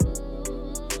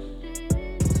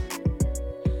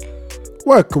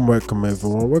Welcome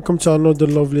everyone. Welcome to another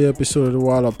lovely episode of the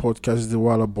Wala Podcast, the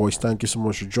Wala Boys. Thank you so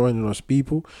much for joining us,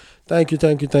 people. Thank you.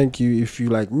 If you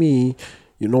like me,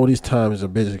 you know these times are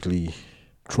basically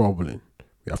troubling.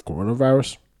 We have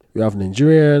coronavirus. We have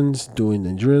Nigerians doing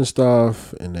Nigerian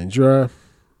stuff in Nigeria.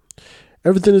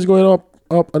 Everything is going up.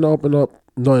 Not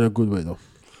in a good way though.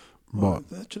 But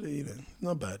actually,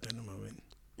 not bad at the moment.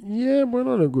 Yeah, but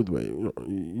not in a good way.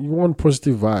 You want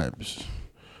positive vibes.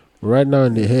 Right now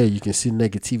in the air, you can see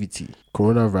negativity,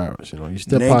 coronavirus. You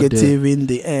step Negative out there. In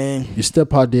the air. You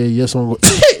step out there, yes, someone go.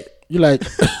 You like.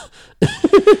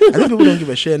 I think people don't give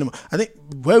a shit anymore. I think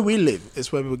where we live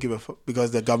is where people give a fuck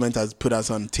because the government has put us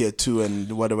on tier 2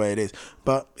 and whatever it is.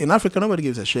 But in Africa, nobody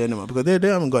gives a shit anymore because they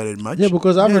haven't got it much. Yeah,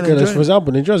 because Africa, for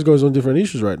example, Nigeria goes on different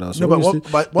issues right now. So no,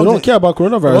 but they don't care about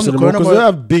coronavirus anymore because they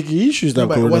have big issues than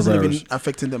coronavirus. It wasn't even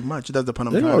affecting them much. That's the point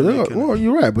I'm trying to make. Well,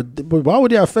 you're right, but why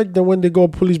would they affect them when they go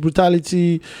police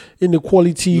brutality,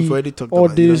 inequality, all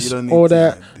this, all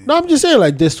that? No, I'm just saying,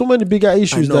 like, there's so many bigger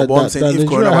issues that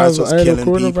Nigeria has killing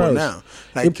people now.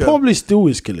 Like, it probably still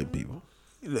is killing people.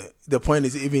 The point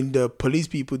is, even the police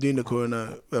people doing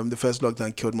the the first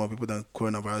lockdown killed more people than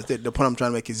coronavirus. The point I'm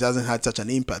trying to make is it hasn't had such an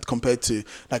impact compared to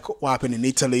like what happened in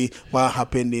Italy, what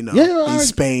happened in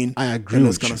Spain. I agree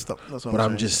with kind of stuff. That's what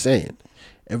I'm just saying,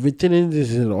 everything in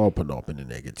this is up and up in a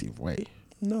negative way.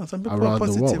 No, some people are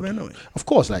positive anyway. Of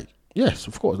course,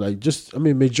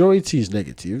 majority is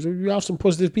negative. So you have some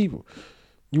positive people.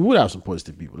 You would have some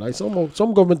positive people. Like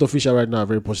some government official right now are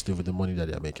very positive with the money that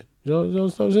they're making. You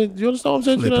understand what I'm saying? Let's talk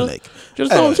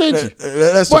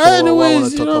about what I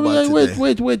want to talk about wait.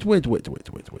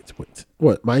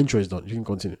 What? My intro is done. You can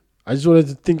continue. I just wanted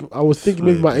to think. I was thinking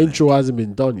maybe my intro hasn't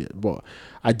been done yet, but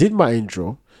I did my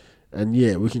intro, and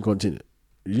yeah, we can continue.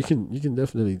 You can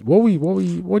definitely. What do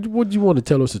you want to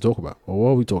tell us to talk about, or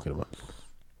what are we talking about?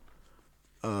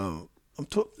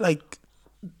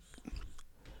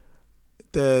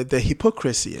 The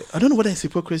hypocrisy. I don't know whether it's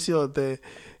hypocrisy or the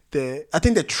I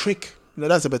think the trick. No,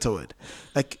 that's a better word.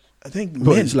 Like I think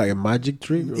it's like a magic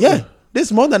trick. Yeah, this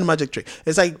is more than a magic trick.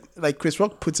 It's like Chris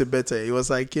Rock puts it better. He was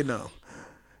like,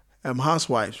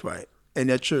 housewives, right? And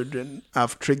their children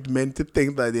have tricked men to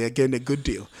think that they are getting a good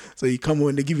deal. So you come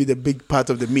home, they give you the big part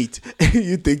of the meat. And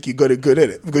you think you got a good at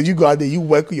it. Because you go out there, you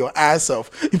work your ass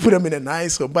off. You put them in a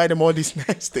nice home, buy them all these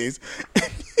nice things.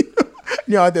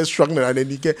 You're out there struggling, and then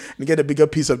you get a bigger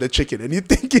piece of the chicken, and you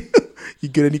think you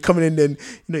good, and you come in, and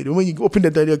then when you open the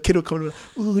door, your kid will come in,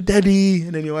 "Ooh, daddy,"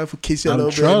 and then your wife will kiss you a little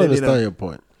bit. I'm trying to understand your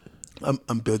point.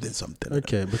 I'm building something.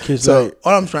 Okay, because all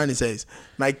I'm trying to say is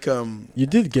you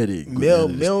did get it.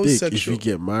 Male sexual. If you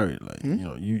get married,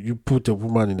 you put a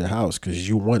woman in the house because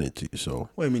you wanted to. So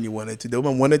what do you mean you wanted to? The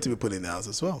woman wanted to be put in the house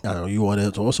as well. I know you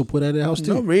wanted to also put her in the house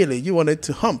too. No, really, you wanted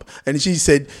to hump, and she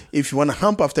said, if you want to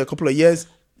hump after a couple of years,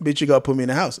 bitch, you gotta put me in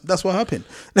the house. That's what happened.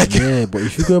 Yeah, but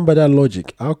if you're going by that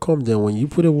logic, how come then when you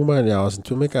put a woman in the house and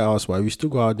to make her housewife, you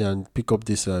still go out there and pick up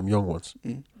these young ones?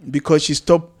 Because she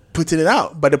stopped putting it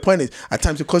out. But the point is, at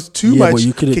times it costs too much. But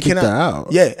you could have kicked her out.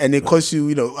 Yeah, and it costs you.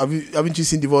 Haven't you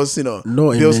seen divorce? No,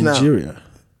 bills in Nigeria. Now?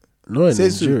 No, in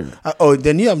Nigeria.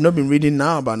 Then you have not been reading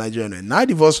now about Nigeria. Now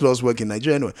divorce laws work in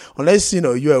Nigeria anyway. Unless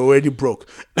you are already broke.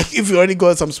 Like if you already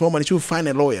got some small money, she will find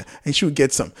a lawyer and she will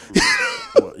get some.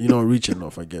 Well, you're not rich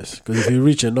enough, I guess. Because if you're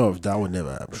rich enough, that would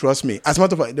never happen. Trust me. As a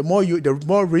matter of fact, the more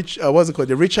rich,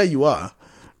 the richer you are,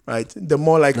 right? The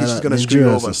more likely she's gonna screw you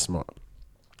over. Smart.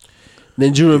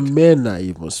 Nigerian men are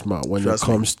even smart when it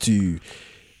comes to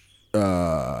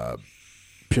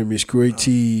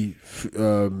promiscuity,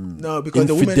 because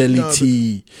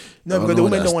infidelity. Because the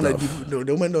women don't want to.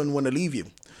 The women don't want to leave you,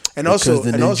 and because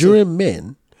the Nigerian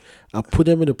men are put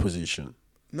them in a position.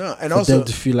 No, and for also them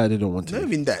to feel like they don't want to. Not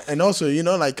even that, and also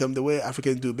the way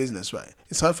Africans do business, right?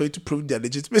 It's hard for you to prove the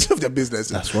legitimacy of their business.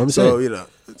 That's what I'm saying. So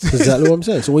that's exactly what I'm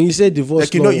saying. So when you say divorce,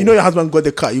 like your husband got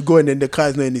the car, you go and then the car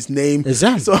is not in his name.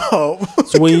 Exactly. So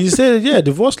when you say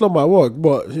divorce law might work,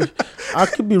 but I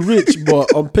could be rich,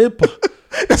 but on paper,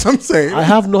 that's what I'm saying. I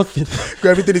have nothing.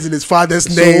 Everything is in his father's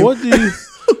name. So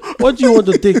what do you want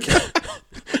to take?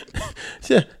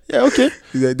 Yeah, okay.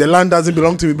 The land doesn't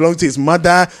belong to me; it belongs to his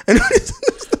mother. And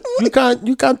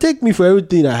you can't take me for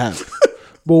everything I have,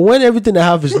 but when everything I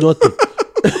have is nothing,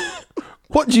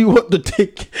 what do you want to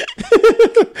take?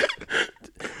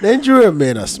 Nigerian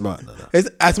men are smart. I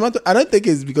don't think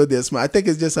it's because they're smart. I think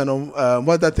it's just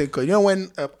what's that thing called?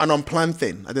 When an unplanned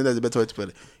thing. I think that's a better way to put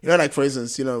it. Like for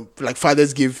instance, like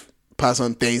fathers pass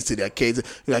on things to their kids,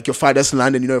 like your father's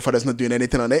land, and your father's not doing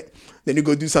anything on it. Then you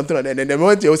go do something on it, and then the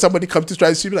moment somebody comes to try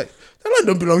to sue you, like, that land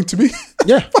don't belong to me.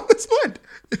 Yeah, father's land.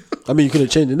 I mean, you could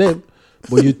have changed the name,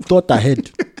 but you thought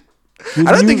ahead.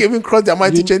 I don't think even crossed their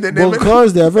mind to change their name.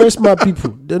 Because they are very smart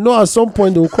people. They know at some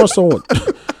point they will cross someone.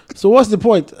 So what's the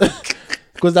point?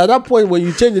 Because at that point, when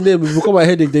you change the name, it become a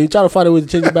headache. Then you try to find a way to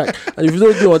change it back. And if you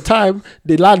don't do it on time,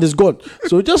 the land is gone.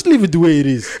 So just leave it the way it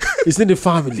is. It's in the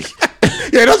family.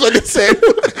 Yeah, that's what they said.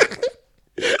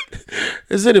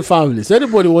 It's in the family. So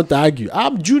anybody want to argue,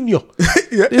 I'm junior.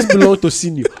 Yeah. This belongs to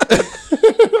senior.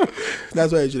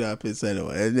 That's why it should happen.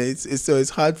 Anyway. And it's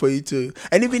hard for you to,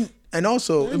 and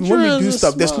also when we do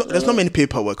stuff, there's not many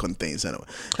paperwork on things. Anyway.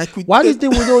 Like why do you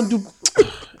think we don't do?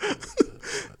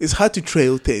 It's hard to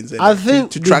trail things. I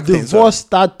think to track the divorce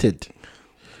started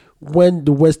when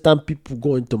the Western people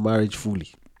go into marriage fully.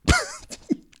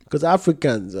 Because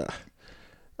Africans,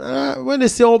 when they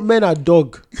say all men are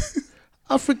dog,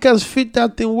 Africans fit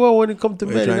that thing well when it comes to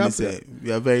men.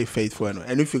 We are very faithful,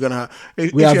 and if you're gonna,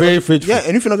 we are very faithful. Yeah,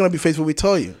 and if you're not gonna be faithful, we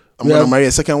tell you. I'm gonna marry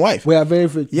a second wife. We are very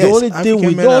faithful. Yes, the only thing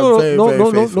we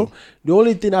no. The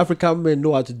only thing African men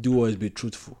know how to do is be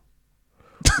truthful.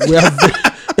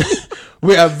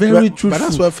 We are very truthful. But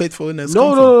that's where faithfulness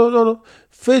comes from. No.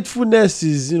 Faithfulness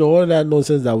is, all that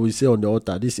nonsense that we say on the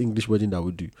altar, this English wedding that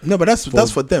we do. No, but that's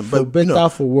for them. For better,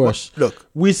 for worse. Look.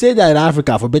 We say that in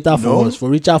Africa, for better, for worse, for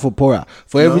richer, for poorer,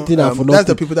 for everything and for nothing. That's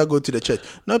the people that go to the church.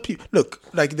 Look,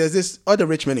 like there's this other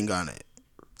rich men in Ghana.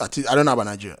 I don't know about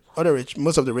Nigeria.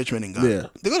 Most of the rich men in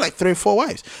Ghana, they got like 3 or 4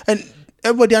 wives. And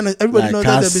everybody like knows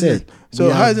that's their business.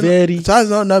 So how has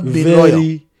not been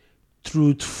loyal?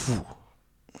 Truthful.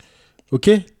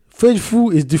 Okay? Faithful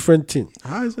is different thing.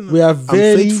 How is it not? We are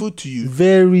very faithful to you.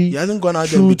 Very he hasn't gone out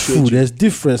truthful. There's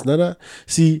difference. Nada.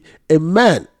 See, a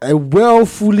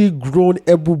fully grown,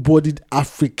 able-bodied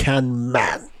African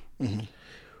man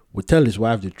will tell his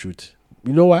wife the truth.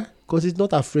 You know why? Because he's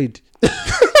not afraid.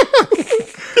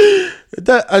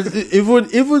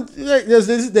 Even like, there's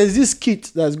this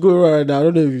skit that's going around right now. I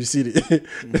don't know if you've seen it.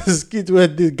 There's a skit where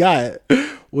this guy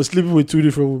was sleeping with 2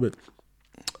 different women.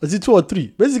 Was it 2 or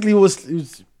 3? Basically, he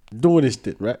was doing his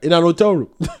thing, right? In an hotel room.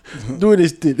 Doing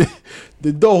his thing.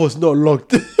 The door was not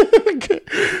locked.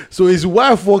 So his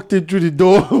wife walked in through the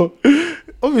door.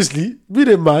 Obviously, being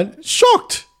a man,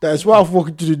 shocked that his wife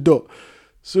walked through the door.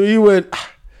 So he went,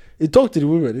 he talked to the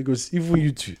women. He goes, even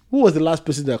you two. Who was the last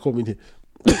person that came in here?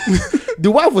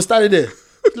 The wife was standing there.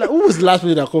 Like, who was the last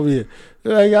person that came in here?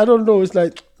 Like, I don't know. It's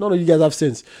like, none of you guys have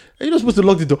sense. And you're not supposed to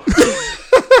lock the door.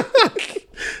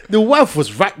 The wife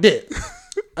was right there.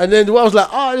 And then the wife was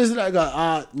like, this is like,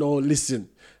 no, listen.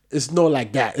 It's not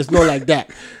like that. It's not like that.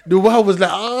 The wife was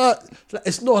like,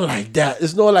 it's not like that.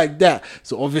 It's not like that.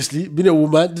 So obviously, being a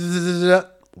woman,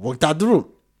 walked out the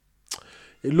room.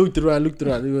 He looked around.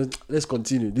 He went, let's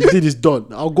continue. The deed is done.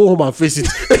 I'll go home and face it.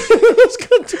 Let's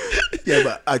continue. Yeah,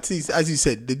 but at least, as you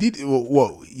said, the deed,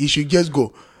 you should just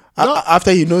go. No,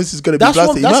 after he knows it's going to be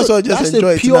blasted, you might as well just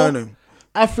enjoy it now.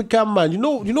 African man. You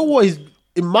know what is,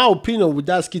 in my opinion, with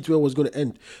that skit where it was going to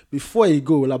end, before he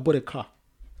go, I bought a car,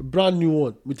 a brand new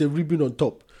one with a ribbon on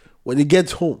top. When he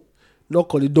gets home,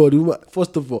 knock on the door.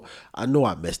 First of all, I know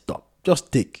I messed up.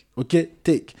 Just take.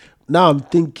 Now I'm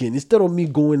thinking, instead of me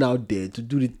going out there to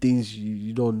do the things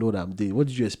you don't know that I'm doing, what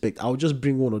did you expect? I'll just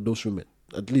bring one of those women.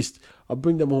 At least I'll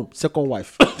bring them home. Second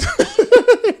wife.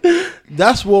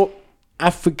 That's what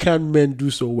African men do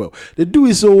so well. They do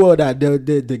it so well that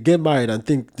they get married and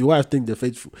think the wife think they're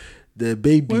faithful. The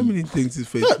baby. Why many things is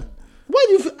faithful? Why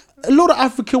do you? A lot of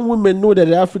African women know that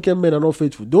the African men are not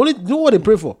faithful. You know what they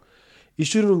pray for? You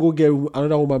shouldn't go get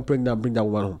another woman pregnant and bring that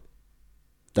woman home.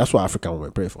 That's what African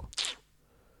women pray for.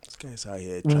 This guy's out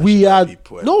here. We are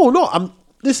people. No. I'm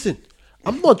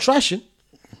not trashing.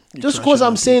 Just because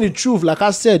I'm saying the truth, like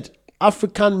I said,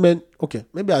 African men. Okay,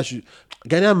 maybe I should.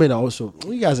 Ghanaian men are also.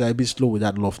 You guys are a bit slow with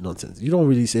that love nonsense. You don't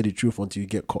really say the truth until you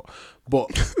get caught. But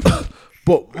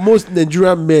most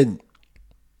Nigerian men,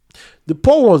 the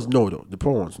poor ones, no. The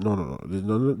poor ones, no.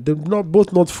 They're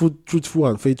not truthful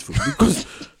and faithful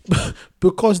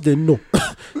because they know.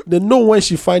 They know when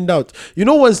she find out. You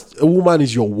know when a woman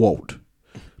is your world,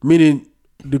 meaning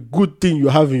the good thing you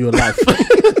have in your life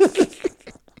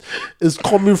is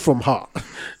coming from her,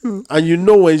 and you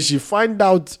know when she find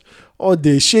out all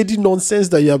the shady nonsense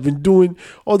that you have been doing,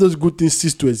 all those good things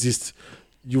cease to exist.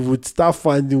 You would start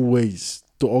finding ways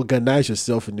to organize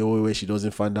yourself in a way where she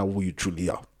doesn't find out who you truly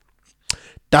are.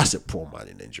 That's a poor man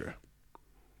in Nigeria.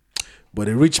 But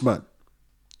a rich man,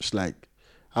 it's like,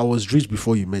 I was rich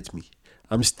before you met me.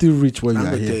 I'm still rich when you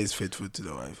are here. Dangote is faithful to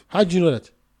the wife. How do you know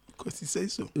that? Because he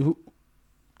says so.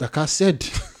 Like I said,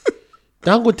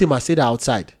 Dangote must say that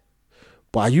outside.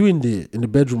 But are you in the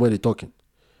bedroom when they're talking?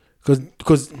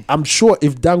 Because I'm sure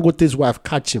if Dangote's wife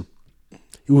catch him,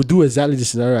 he will do exactly the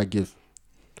scenario I gave.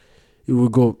 He will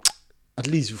go, at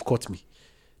least you've caught me.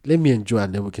 Let me enjoy,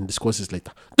 and then we can discuss this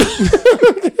later.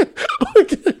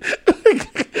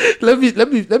 Let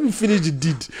me finish the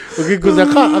deed, okay? Because I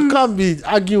can't be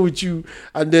arguing with you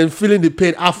and then feeling the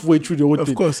pain halfway through the whole thing.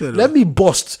 Of course, let me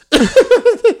bust,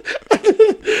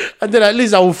 and then at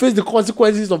least I will face the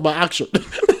consequences of my action.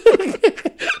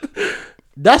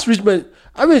 That's rich man.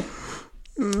 I mean,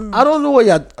 I don't know what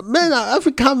you're, men,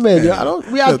 African men.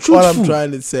 We are truthful. What I'm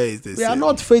trying to say is this: we are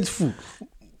not faithful.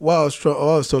 What I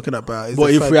was talking about is,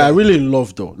 but if we are really in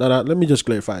love, though, now let me just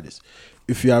clarify this.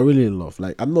 If you are really in love,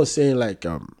 like, I'm not saying like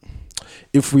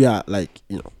if we are like,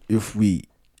 if we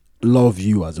love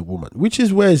you as a woman, which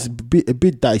is where it's a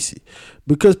bit dicey,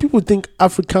 because people think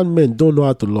African men don't know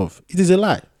how to love. It is a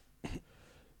lie.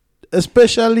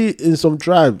 Especially in some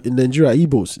tribe in Nigeria,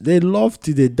 Igbos, they love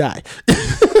till they die.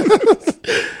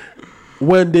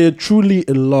 When they're truly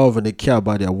in love and they care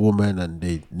about their woman, and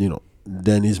they,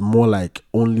 then it's more like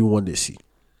only one they see.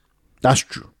 That's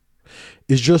true.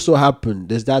 It's just so happened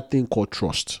there's that thing called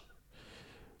trust.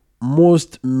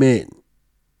 Most men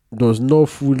does not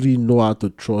fully know how to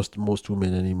trust most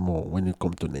women anymore when it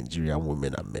comes to Nigerian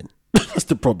women and men. That's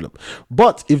the problem.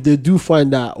 But if they do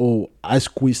find that, high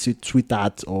school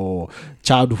sweetheart or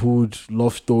childhood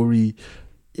love story,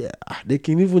 yeah, they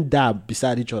can even die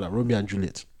beside each other, Romeo and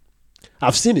Juliet.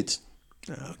 I've seen it.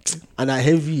 Okay. And I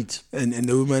envy it. And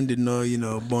the woman did not,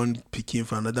 born picking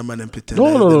for another man and pretend.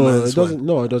 No, it doesn't.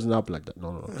 No, it doesn't happen like that.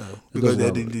 No. Because they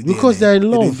didn't do DNA. Because they're in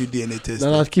love. They didn't do DNA test.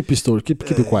 No, keep it story. Keep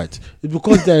it quiet. It's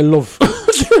because they're in love.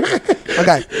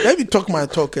 Okay, let me talk my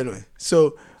talk anyway.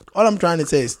 So all I'm trying to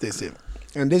say is this,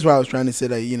 and this is why I was trying to say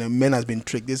that men has been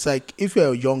tricked. It's like if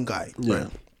you're a young guy, right,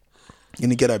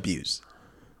 and you get abused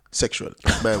sexually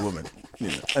by a woman.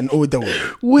 An older woman.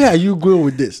 Where are you going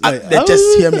with this?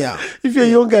 Just hear me out. If you're a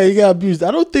young guy, you get abused.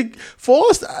 I don't think for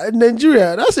us in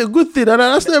Nigeria, that's a good thing. And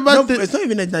that's not a bad thing. It's not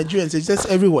even in Nigerians. It's just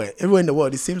everywhere in the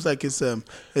world. It seems like it's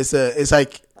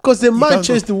like because the man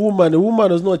chased the woman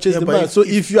does not chase the man. So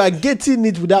if you are getting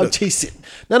it without chasing,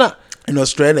 in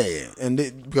Australia,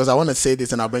 because I want to say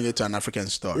this and I'll bring it to an African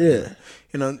story. Yeah,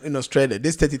 in Australia,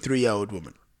 this 33-year-old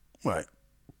woman, right?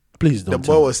 Please don't. The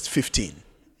boy was 15,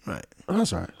 right? Oh,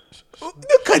 that's all right.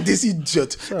 Look at this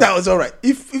idiot. Sorry. That was all right.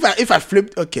 If I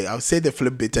flipped, okay, I'll say the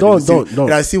flip bit. Don't.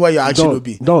 And I'll see what your action will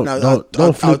be. Don't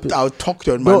flip it. I'll talk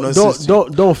to my nonsense.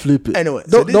 Don't flip it. Anyway,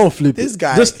 don't flip this it.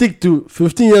 Guy, just stick to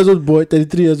 15-year-old boy,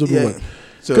 33-year-old woman.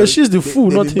 Because she's the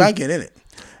fool, not him. Banking, innit?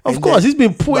 Of course, he's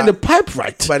been putting the pipe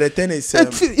right. But the thing is,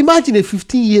 imagine a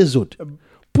 15-year-old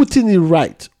putting it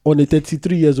right on a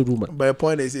 33-year-old woman. But the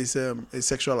point is, it's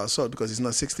sexual assault because it's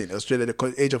not 16. Australia,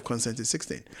 the age of consent is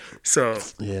 16. So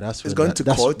yeah, it's going to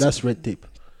court. That's red tape.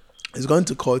 It's going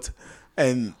to court,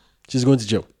 and she's going to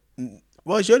jail.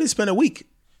 Well, she only spent a week,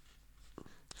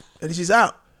 and she's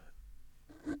out.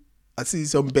 I see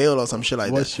some bail or some shit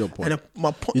like that. What's your point? And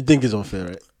my point. You think it's unfair,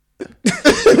 right?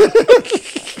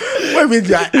 What do you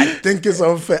mean? I think it's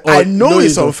unfair. I know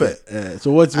it's unfair. Yeah.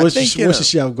 So what should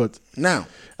she have got now?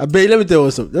 I bet. Let me tell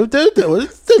you something. Let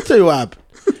me tell you what happened.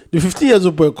 The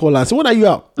 15-year-old boy called her. So when are you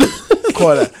out?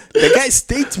 Call her. The guy's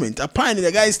statement. Apparently,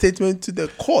 the guy's statement to the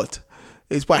court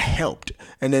is what helped.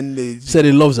 And then they said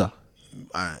he loves her.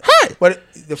 Hi. But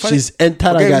she's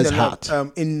entered that guy's heart.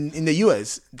 In the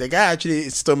US, the guy actually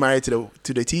is still married to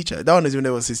the teacher. That one is when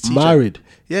it was his teacher. Married.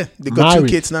 Yeah, they got 2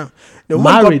 kids now. The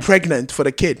woman got pregnant for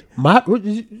the kid. How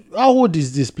old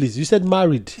is this, please? You said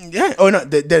married. Yeah. Oh no,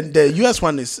 the US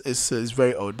one is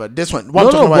very old, but this one.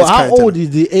 But how old is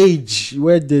the age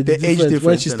where the age difference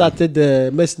when she started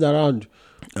messing around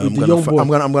with the young boy?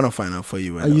 I'm gonna find out for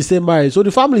you. And you say married, so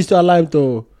the family is still alive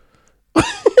though.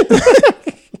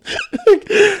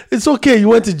 It's okay. You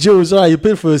went to jail, so you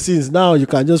paid for your sins. Now you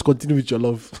can just continue with your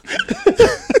love.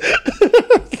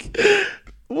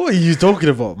 What are you talking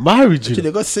about? Marriage? Actually,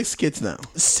 they got 6 kids now.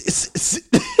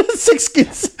 6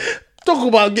 kids. Talk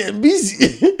about getting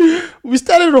busy. We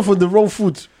started off on the wrong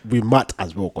foot. We might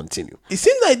as well continue. It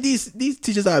seems like these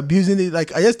teachers are abusing it.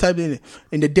 Like I just typed in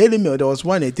the Daily Mail, there was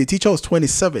one. The teacher was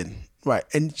 27, right,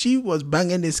 and she was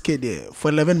banging this kid there for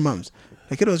 11 months.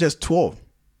 The kid was just 12.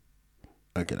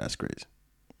 Okay, that's crazy.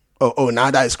 Oh, now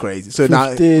that is crazy. So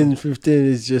 15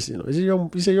 is just,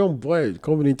 he's a young boy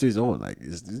coming into his own. Like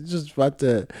it's just about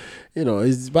to,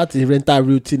 it's about to enter a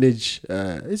real teenage.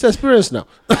 It's experience now.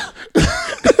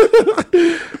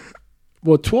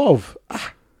 But 12,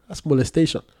 that's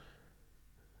molestation.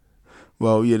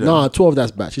 Well, No, 12,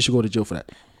 that's bad. She should go to jail for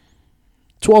that.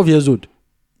 12 years old.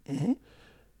 Mm-hmm.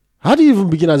 How do you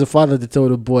even begin as a father to tell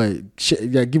the boy,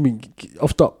 give me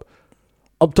up top,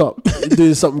 you're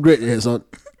doing something great here, son.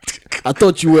 I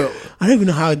thought you were. I don't even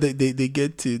know how they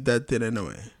get to that thing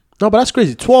anyway. No, but that's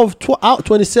crazy.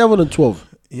 27 and 12.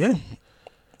 Yeah.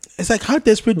 It's like, how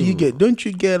desperate do you get? Don't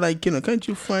you get like, can't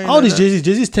you find... How old is Jay-Z?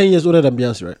 Jay-Z is 10 years older than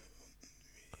Beyonce, right?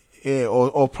 Yeah,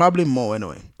 or probably more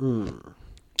anyway.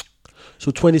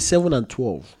 So 27 and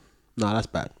 12. Nah, that's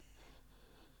bad.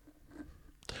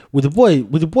 Would the boy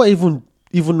even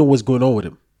know what's going on with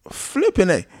him?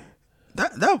 Flipping it.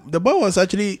 That the boy was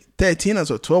actually 13 or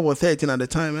so, 12 or 13 at the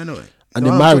time anyway. And they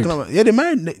married. Yeah, they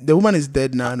married. The woman is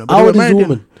dead now. No, but how old is the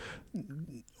woman?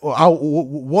 Or how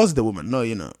was the woman? No,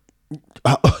 yeah.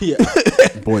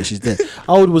 Boy, she's dead.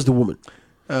 How old was the woman?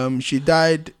 She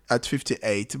died at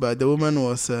 58, but the woman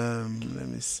was let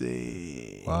me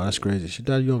see. Wow, that's crazy. She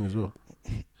died young as well.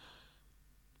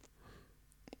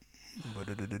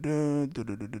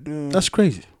 That's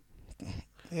crazy.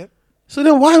 Yep. So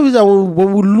then why was that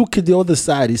when we look at the other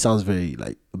side, it sounds very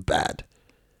like bad?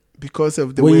 Because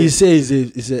of the when way you say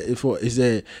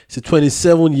it's a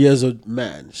 27 years old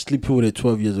man sleeping with a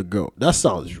 12 years old girl, that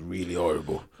sounds really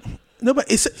horrible. No,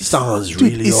 but it sounds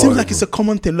really horrible. It seems like it's a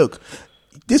common thing. Look,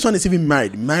 this one is even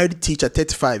married teacher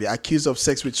 35 accused of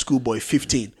sex with schoolboy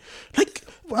 15. Like,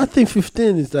 I think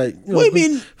 15 is like, what do you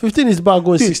mean? 15 is about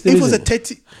going 16. If it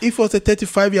was a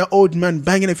 35-year-old man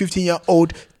banging a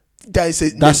 15-year-old, that's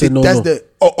a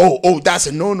no-no. That's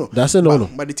a no-no. That's a no-no.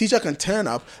 But the teacher can turn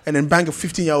up and then bang a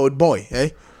 15-year-old boy, eh?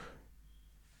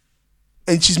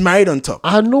 And she's married on top.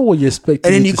 I know what you're expecting.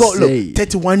 And then you got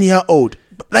 31-year-old.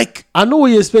 Like, I know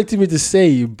what you're expecting me to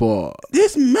say, but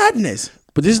this madness.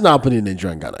 But this is not happening in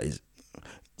Nigeria and Ghana, is it?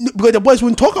 Because the boys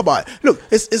wouldn't talk about it. Look,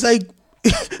 it's like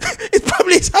it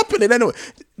probably is happening anyway.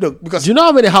 Look, because do you know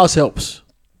how many house helps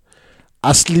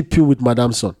are sleeping with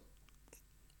Madam's son?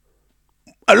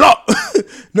 A lot.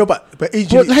 No, but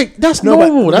usually, like that's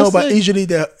normal. But usually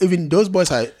even those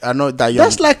boys are not that young.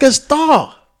 That's like a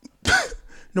star.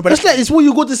 No, but that's like it's when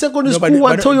you go to secondary school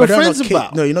and tell your friends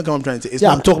about. No, you know what I'm trying to say.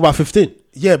 I'm talking about 15.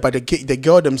 Yeah, but the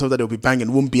girl themselves that they'll be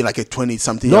banging won't be like a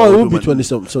 20-something. No, it won't be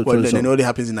 20-something. Well, then it only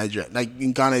happens in Nigeria. Like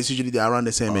in Ghana, it's usually they're around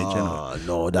the same age.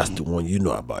 No, that's the one you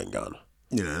know about in Ghana.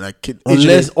 Like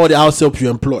unless all the house help you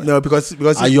employ. No, because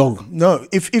are young. No,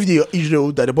 if they usually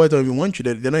older, the boys don't even want you.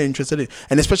 They're not interested in.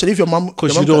 And especially if your mom,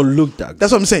 because you don't look that good.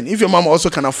 That's what I'm saying. If your mom also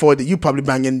can afford it, you probably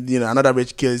banging another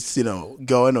rich kid's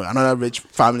girl, another rich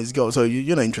family's girl. So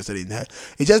you're not interested in her.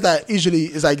 It's just that usually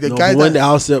it's like the guy when the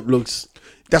house help looks.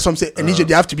 That's what I'm saying. And usually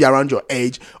they have to be around your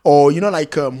age, or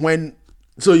like when.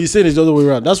 So you're saying it's the other way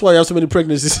around. That's why you have so many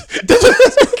pregnancies.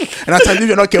 And at times if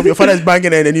you're not careful, your father is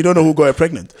banging and you don't know who got her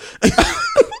pregnant.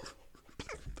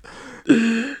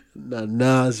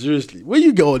 Nah, seriously. Where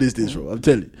you get all these things from? I'm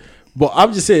telling you. But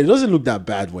I'm just saying, it doesn't look that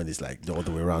bad when it's like the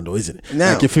other way around, though, isn't it?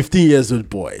 No. Like a 15-year-old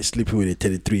boy sleeping with a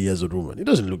 33-year-old woman. It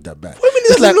doesn't look that bad. What do you mean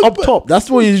it's like up top. That's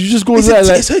what you just go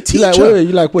there. It's her teacher.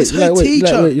 You like, wait. How do you do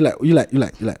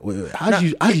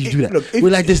that? Look,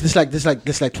 we're like this.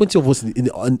 There's like 20 of us in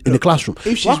the classroom.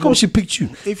 How come she picked you?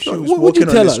 If she was walking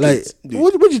on the streets,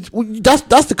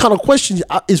 that's the kind of question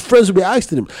his friends will be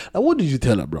asking him. Like, what did you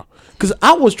tell her, bro? Because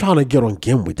I was trying to get on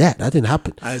game with that. That didn't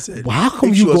happen. I said, well, how come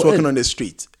if she was walking on the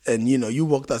street and you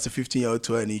walked as a 15-year-old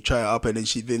to her and you try her up and then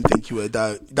she didn't think you were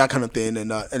that kind of thing and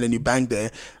then you banged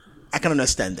her, I can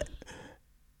understand that.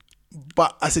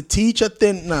 But as a teacher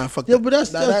thing, nah, fuck yeah, that. But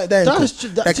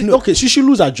that's cool. okay. She should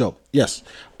lose her job. Yes,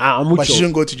 but she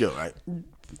shouldn't go to jail, right?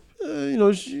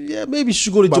 Maybe she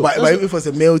should go to jail. But if it was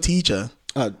a male teacher,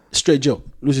 straight jail,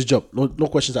 lose his job, no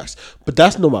questions asked. But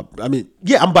that's normal. I mean,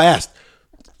 yeah, I'm biased.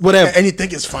 Whatever. And you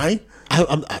think it's fine?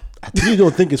 I really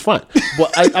don't think it's fine.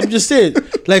 But I'm just saying,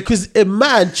 like, because a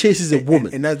man chases a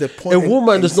woman. And that's the point. A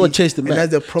woman does not chase the man. And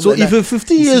that's the problem. So if a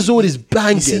 15 years old is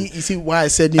banging. You see why I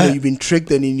said, you've been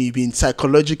tricked and you've been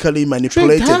psychologically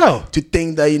manipulated to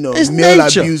think that, it's male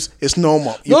nature. abuse is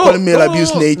normal. You're calling male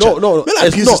abuse nature. No. Male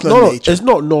abuse is not nature. It's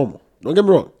not normal. Don't get me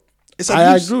wrong.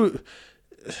 I agree.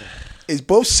 It's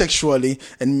both sexually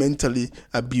and mentally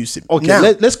abusive. Okay, now,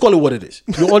 let's call it what it is.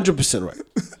 You're 100% right.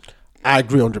 I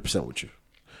agree 100% with you.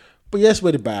 But yes,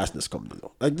 where the biasness comes in.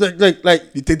 Like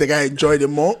you think the guy enjoyed it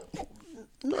more?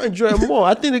 Not enjoy it more.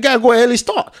 I think the guy got an early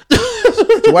start.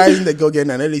 Why isn't the girl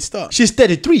getting an early start? She's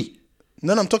 33.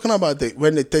 No, I'm talking about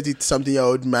when the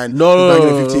 30-something-year-old man no, a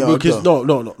 15-year-old girl.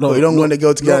 No. You don't want the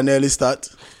girl to get an early start.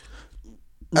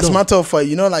 As a matter of fact,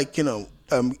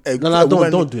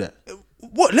 don't do that.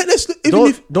 What?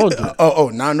 Don't do that.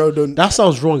 Don't. That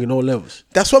sounds wrong in all levels.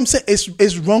 That's what I'm saying.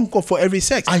 It's wrong for every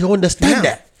sex. I understand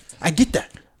that. I get that.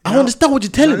 I understand what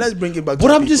you're telling me. Let's bring it back. But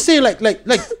I'm just saying, like,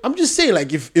 I'm just saying,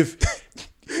 like, if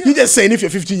You're just saying if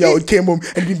your 15-year-old came home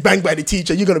and been banged by the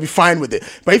teacher, you're gonna be fine with it.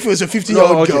 But if it was a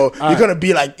 15-year-old girl, you're gonna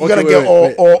be like, you're gonna get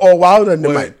all wild on the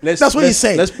mind. That's what you're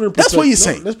saying. That's what you're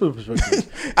saying. Let's put it in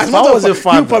perspective. If I was a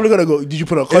father, you're probably gonna go. Did you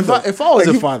put a condom? If I was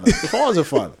a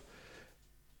father,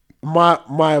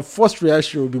 my first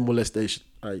reaction would be molestation.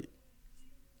 I'm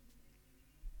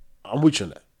with you on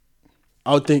that.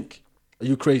 I would think, are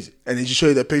you crazy? And then you show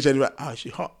you the picture and you're like, she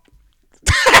hot.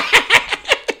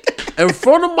 In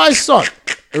front of my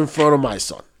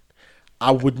son,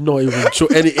 I would not even show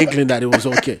any inkling that it was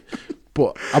okay.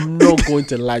 But I'm not going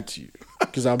to lie to you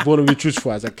because I'm going to be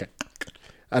truthful as I can.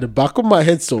 At the back of my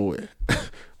head somewhere,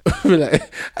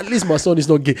 like, at least my son is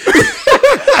not gay.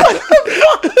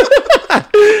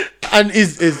 And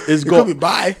is going to be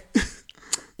bi.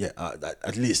 Yeah,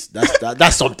 at least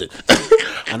that's something.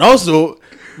 And also,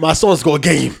 my son's got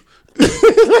game.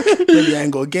 Maybe I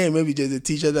ain't got a game. Maybe there's a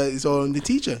teacher that is all on the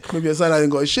teacher. Maybe your son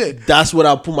hasn't got a shit. That's what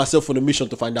I'll put myself on a mission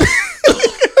to find out.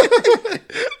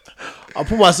 I'll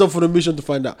put myself on a mission to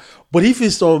find out. But if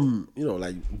it's some,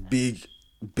 like big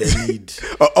bellied.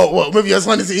 Well, maybe your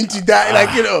son is into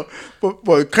that,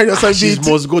 but can your son be? She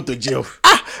must go to jail.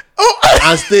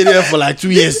 And stay there for like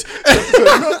 2 years. So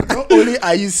not only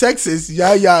are you sexist,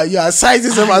 you're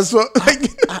sexism as well.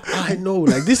 I know,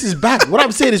 like this is bad. What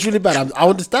I'm saying is really bad. I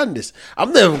understand this.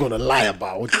 I'm never gonna lie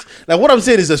about it. Like what I'm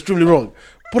saying is extremely wrong.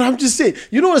 But I'm just saying,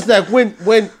 it's like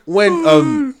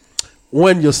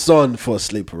when your son falls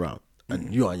asleep around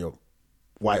and you and your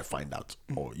wife find out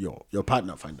or your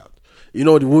partner find out. The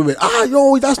women,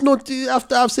 that's not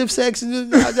after have safe sex. You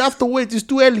have to wait. It's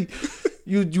too early.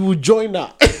 You will join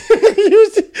her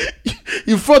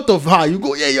in front of her. You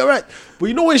go, yeah, you're right.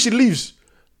 But when she leaves,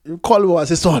 you call her and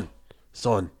say, son,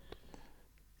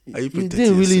 you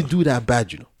didn't really do that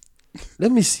bad,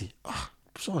 Let me see.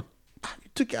 Son, you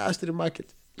took your ass to the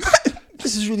market.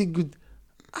 This is really good.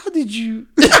 How did you?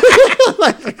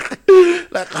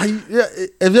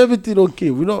 Is everything okay?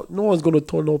 No one's gonna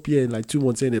turn up here in like 2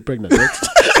 months saying they're pregnant, right?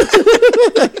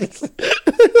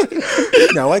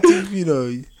 Now, what if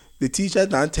the teacher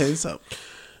now turns up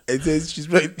and says she's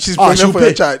pregnant for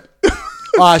your child?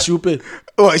 She will pay.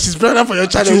 Oh, she's pregnant for your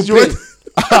child.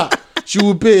 She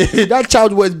will pay. That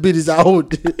child was bid is her own.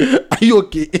 Are you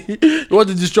okay? You want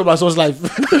to destroy my son's life?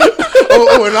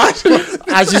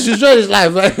 And she destroyed his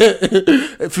life.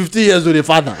 15 years with a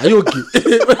father. Are you okay?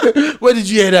 Where did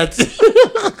you hear that?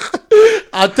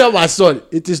 I'll tell my son,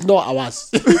 it is not ours.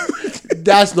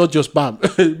 That's not your sperm.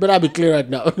 Better be clear right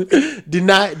now.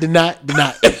 Deny. Deny.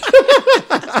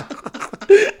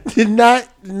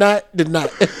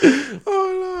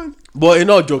 Oh Lord. But in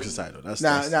all jokes aside, though, it's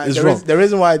wrong. The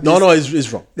reason why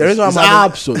it's wrong. The reason why it's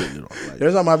absolutely wrong. The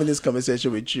reason why I'm having this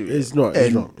conversation with you, it's not.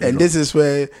 It's wrong. And this is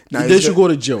where now they should go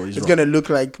to jail. It's gonna look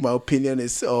like my opinion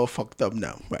is all fucked up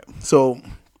now, right? So,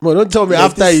 well, don't tell me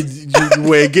after you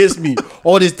were against me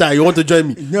all this time you want to join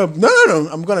me. No.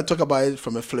 I'm gonna talk about it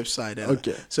from a flip side.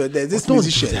 Okay. So there's this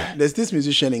musician. There's this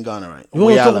musician in Ghana, right? You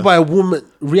want to talk about a woman,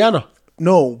 Rihanna?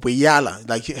 No, Wiyala.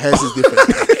 Like hers is different.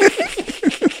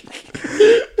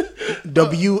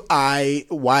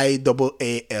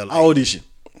 WIYAAL. How old is she?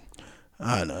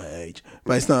 I don't know her age,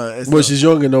 but it's not. But she's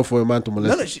young enough for a man to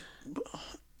molest.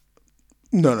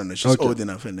 No. She's old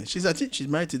enough, isn't it? I think she's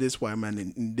married to this white man,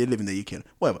 and they live in the UK.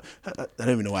 Whatever. I don't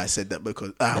even know why I said that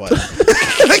because I'm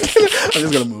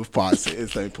just gonna move past it.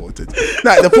 It's not important.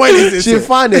 Now the point is, she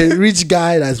found a rich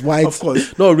guy that's white. Of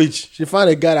course, not rich. She found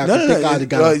a guy that can take out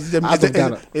the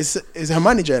Ghana. It's her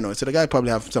manager, so the guy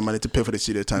probably have some money to pay for the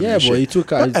studio time. Yeah, but he took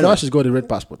her. Now she's got a red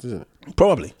passport, isn't it?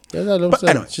 Probably. Yeah, that's what I'm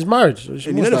saying. She's married. So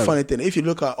and the funny thing, if you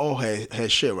look at all her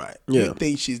shit, right? Yeah. You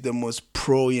think she's the most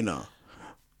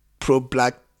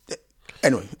pro-black.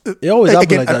 Anyway, it always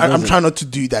happens like that. I'm trying not to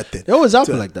do that thing. It always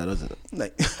happens like that, doesn't it?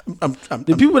 Like,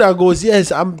 the people that goes,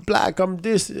 yes, I'm black, I'm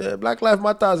this, Black Lives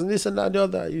Matters, and this and that, and the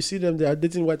other. You see them, they are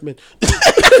dating white men.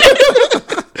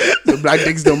 The black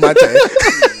dicks don't matter.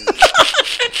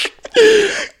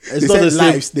 It's not the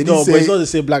same. But it's not the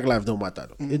same. Black lives don't matter.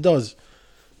 Though. It does.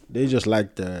 They just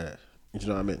like the, you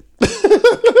know what I mean.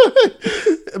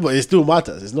 But it still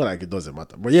matters. It's not like it doesn't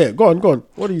matter. But yeah, go on.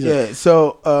 What do you say? Yeah.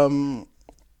 So, I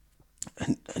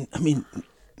mean,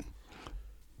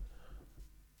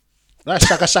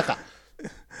 that's shaka.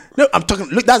 No, I'm talking.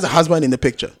 Look, that's the husband in the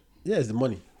picture. Yeah, it's the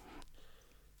money.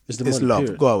 It's money. Love.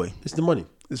 Period. Go away. It's the money.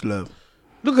 It's love.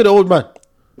 Look at the old man.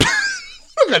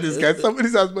 Look at this guy.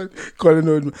 Somebody's husband calling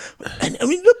old man. And I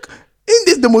mean, look, isn't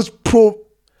this the most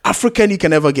pro-African you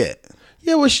can ever get?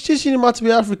 Yeah, well, she's teaching him how to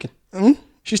be African. Mm-hmm.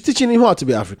 She's teaching him how to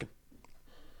be African.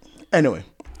 Anyway.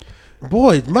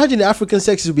 Boy, imagine the African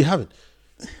sex you'll be having.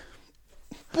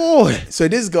 Boy. So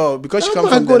this girl, because she That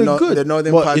comes man from got it good. the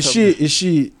northern What, part is of...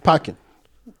 she parking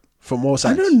from all I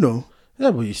sides? don't know.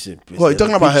 Yeah, but you see. What, you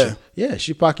talking about her? Yeah,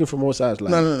 she parking from all sides.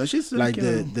 Like, No. She's like you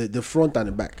know. the front and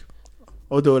the back.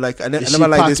 Although, like, I Is never she like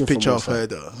this parking from picture of outside? her,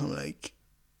 though. I'm like...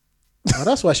 Oh,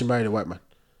 that's why she married a white man.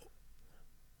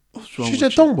 What's wrong She's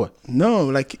with a tomboy. No,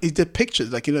 like it's the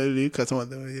pictures, like you look at some of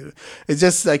them. It's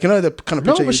just like the kind of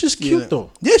No, picture. but she's cute though.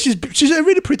 Yeah, she's a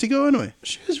really pretty girl anyway.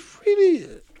 She's really.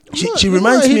 She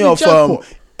reminds me of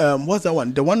what's that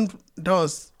one? The one that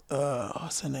was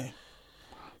what's her name?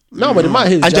 No, but it might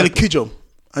hit Angelique Kidjo.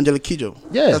 Angelique Kidjo.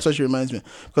 Yeah, that's what she reminds me.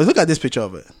 Because look at this picture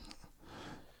of her.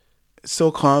 It's so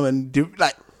calm and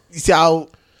like you see how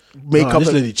makeup.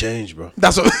 This lady changed, bro.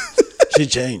 That's what she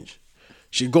changed.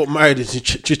 She got married and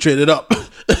she traded up.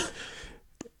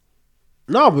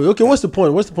 No, but okay, what's the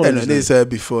point? What's the point? Anyway, this is her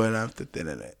before and after.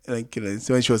 Like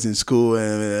so when she was in school.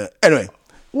 Anyway.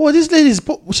 Well, this lady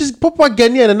she's Papua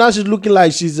Guinean and now she's looking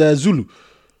like she's Zulu.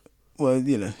 Well,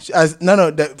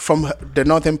 from the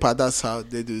northern part, that's how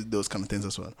they do those kind of things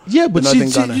as well. Yeah, but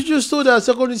you just saw that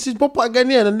second. She's Papua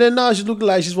Guinean and then now she's looking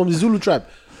like she's from the Zulu tribe.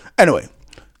 Anyway,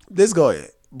 this girl,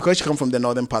 because she comes from the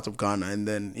northern part of Ghana, and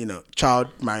then child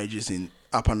marriages in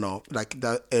upper north, like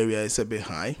that area is a bit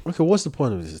high. Okay, what's the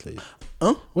point of this lady?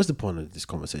 Huh? What's the point of this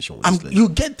conversation with this lady? You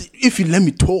get if you let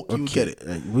me talk, you get it.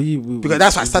 Because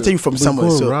that's why I started you from somewhere.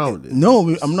 So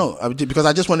no, I'm not because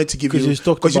I just wanted to give you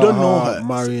because you don't know her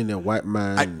marrying a white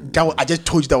man. I just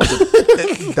told you that was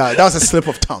that was a slip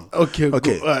of tongue. Okay.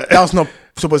 That was not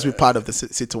supposed to be part of the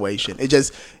situation. It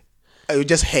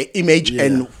just her image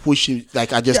and who she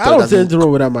like. I don't see anything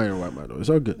wrong with that marrying a white man though. It's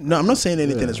all good. No, I'm not saying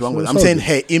anything is wrong with it. I'm saying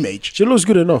her image. She looks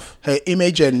good enough. Her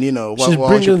image and she's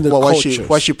bringing the culture.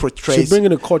 What she portrays. She's bringing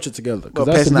the culture together. Because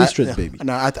that's the mistress, baby.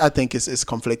 No, I think it's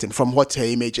conflicting from what her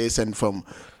image is and from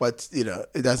what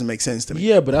it doesn't make sense to me.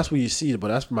 Yeah, but that's what you see. But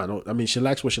that's I mean, she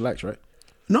likes what she likes, right?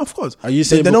 No, of course. Are you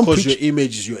saying because your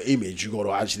image is your image, you got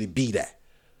to actually be that?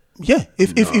 Yeah.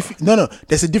 If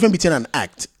there's a difference between an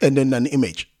act and then an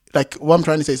image. Like what I'm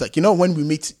trying to say is like when we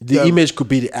meet, the image could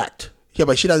be the act. Yeah,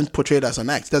 but she doesn't portray it as an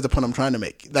act. That's the point I'm trying to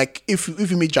make. Like if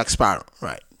you meet Jack Sparrow,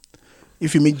 right?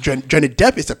 If you meet Johnny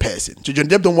Depp, is a person. So Johnny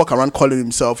Depp don't walk around calling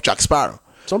himself Jack Sparrow.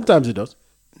 Sometimes he does.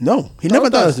 No, he never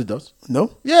does. He does.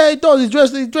 No. Yeah, he does. He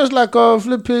dressed like a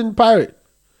flipping pirate.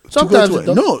 Sometimes he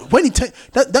does. No, when he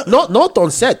not on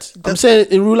set. I'm saying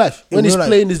in real life when he's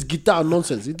playing his guitar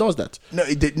nonsense, he does that. No,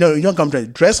 you don't come to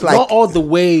dress like not all the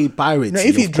way pirates. No,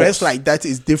 if he dressed like that,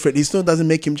 is different. It still doesn't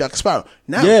make him Jack Sparrow.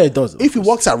 Now, yeah, it does. If he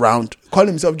walks around calling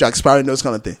himself Jack Sparrow and those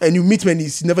kind of things, and you meet him and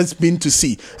he's never been to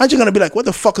sea, aren't you gonna be like, "What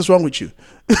the fuck is wrong with you?"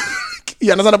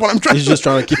 You understand what I'm trying? He's just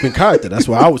trying to keep in character. That's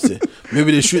what I would say.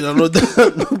 Maybe they shoot another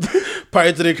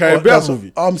Pirates of the Caribbean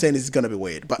movie. All I'm saying is it's gonna be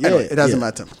weird, but anyway, it doesn't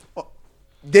matter.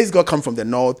 This girl come from the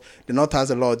north. The north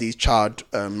has a lot of these child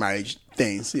marriage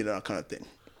things, that kind of thing.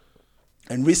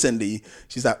 And recently,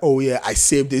 she's like, "Oh yeah, I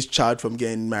saved this child from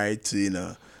getting married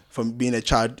to, from being a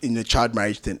child in a child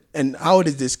marriage thing." And how old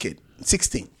is this kid?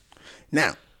 16.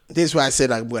 Now, this is why I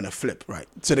said I'm gonna flip, right?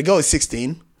 So the girl is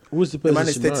 16. Who's the person? The man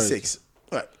is 36.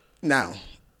 Right now,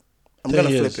 I'm gonna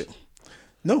flip it.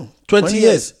 No, 20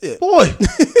 years. Yeah. Boy,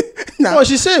 now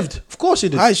she saved. Of course she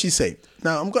did. How is she saved?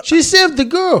 Now she saved the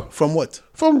girl from what?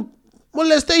 From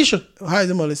molestation. How is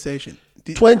it molestation?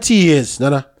 20 years,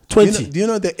 Nana. 20. Do you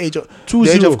know the age of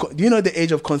 20? Do you know the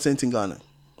age of consent in Ghana?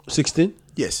 16.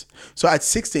 Yes. So at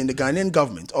 16, the Ghanaian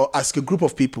government, or as a group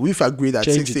of people, we've agreed at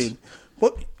 16.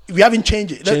 But we haven't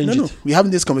changed it. No. We're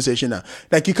having this conversation now.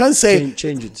 Like you can't say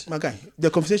change it. My guy,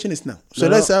 the conversation is now. So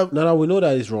let's have. No, we know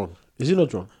that it's wrong. Is it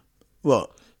not wrong?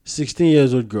 Well, 16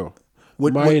 years old girl.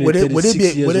 Would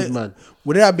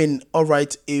it have been all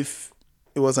right if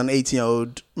it was an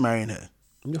 18-year-old marrying her?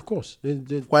 Of course.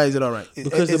 Why is it all right?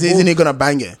 Because isn't he gonna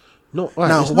bang her? No.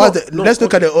 Now, let's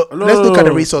look at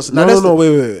the resources. Now,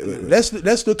 wait.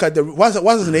 Let's look at what's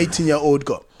an 18-year-old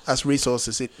got as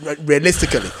resources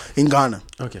realistically in Ghana.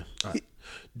 Okay. Right.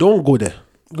 Don't go there.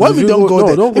 Why we don't go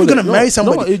there? If you're gonna marry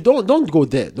somebody, don't go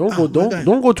there.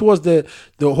 Don't go towards the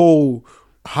whole.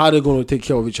 How they're going to take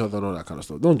care of each other and all that kind of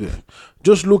stuff. Don't do that.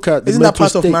 Just look at the Isn't that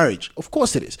part of marriage? Of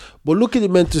course it is. But look at the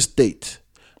mental state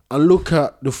and look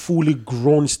at the fully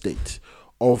grown state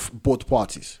of both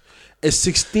parties. A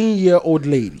 16-year-old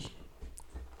lady,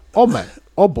 or man,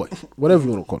 or boy, whatever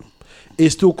you want to call them,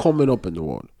 is still coming up in the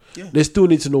world. Yeah. They still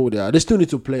need to know who they are. They still need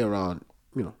to play around,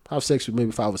 have sex with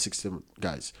maybe 5 or 6, 7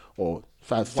 guys or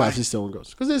 5, 6, 7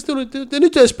 girls. Because they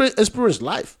need to experience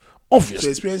life, obviously. So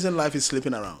experiencing life is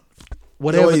sleeping around.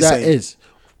 Whatever that is,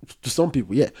 to some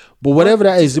people, yeah. But whatever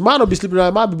that is, it might not be sleeping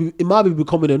around. It might be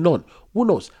becoming a nun. Who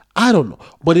knows? I don't know.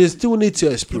 But they still need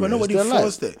to experience. But nobody their life.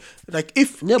 forced it. Like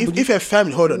if a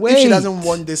family, hold on, if she doesn't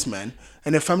want this man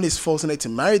and the family is forcing her to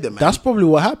marry the man, that's probably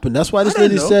what happened. That's why this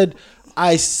lady said,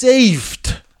 I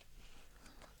saved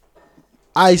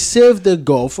the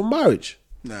girl from marriage.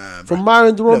 From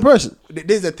marrying the wrong person.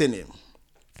 This is the thing here.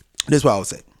 This is what I would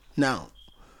say. Now,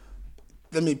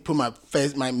 let me put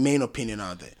my main opinion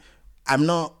out there. I'm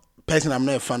not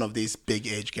a fan of these big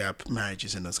age gap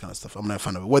marriages and those kind of stuff. I'm not a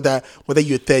fan of it. Whether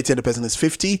you're 30 and the person is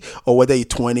 50, or whether you're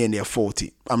 20 and they're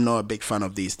 40, I'm not a big fan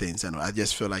of these things. And I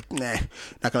just feel like,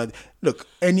 not gonna look.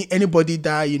 Anybody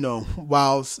that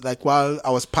while I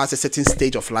was past a certain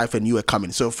stage of life and you were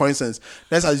coming. So, for instance,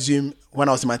 let's assume when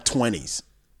I was in my 20s,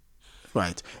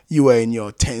 right? You were in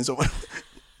your 10s or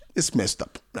it's messed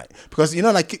up, right? Because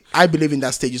I believe in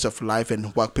that stages of life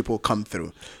and what people come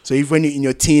through. So if when you're in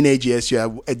your teenage years, you are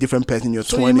a different person. In your 20s,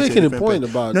 so you're making a point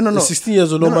about 16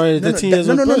 years old, not marrying a 13 years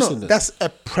old person. That's a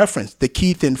preference. The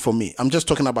key thing for me, I'm just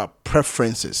talking about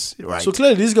preferences, right? So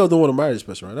clearly, this girl don't want to marry this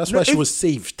person, right? That's why she was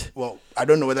saved. Well, I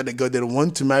don't know whether the girl didn't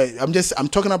want to marry. I'm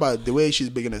talking about the way she's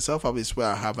bigging herself up is where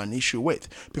I have an issue with,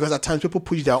 because at times people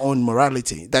push their own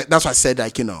morality. That's why I said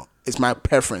it's my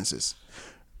preferences,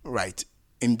 right?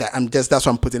 That's what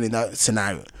I'm putting in that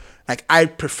scenario. Like, I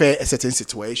prefer a certain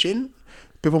situation.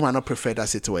 People might not prefer that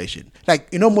situation.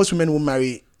 Like, most women will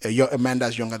marry a man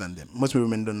that's younger than them. Most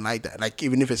women don't like that. Like,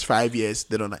 even if it's 5 years,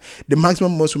 they don't like. The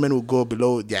maximum most women will go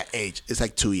below their age is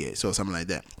like 2 years or something like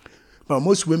that. But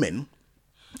most women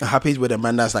are happy with a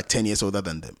man that's like 10 years older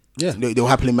than them. Yeah. They'll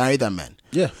happily marry that man.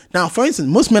 Yeah. Now, for instance,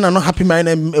 most men are not happy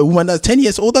marrying a woman that's 10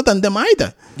 years older than them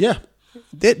either. Yeah.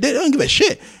 They don't give a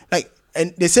shit. Like,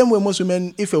 and the same way most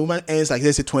women, if a woman earns like,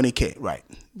 let's say 20K, right?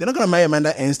 They're not going to marry a man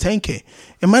that earns 10K.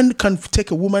 A man can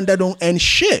take a woman that don't earn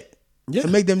shit and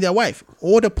make them their wife.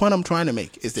 All the point I'm trying to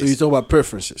make is this. So you talk about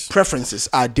preferences. Preferences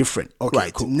are different. Okay,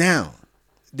 right. Cool. Now,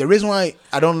 the reason why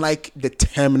I don't like the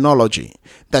terminology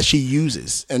that she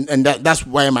uses, and that's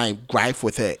why my gripe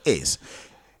with her is,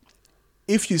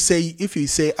 if you say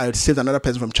I saved another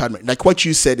person from child marriage, like what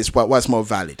you said is what's more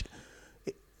valid.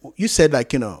 You said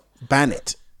ban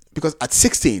it. Because at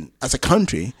 16, as a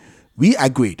country, we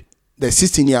agreed that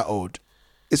 16-year-old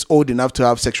is old enough to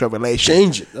have sexual relations.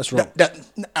 Change it. That's wrong.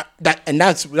 And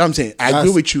that's what I'm saying. I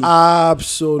agree with you.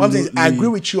 Absolutely. I agree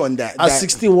with you on that. At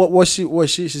 16, what was she?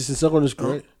 She's in secondary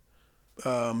school,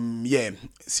 right?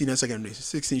 Senior secondary.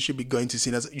 16 should be going to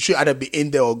senior. You should either be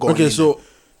in there or going. Okay, so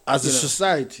as a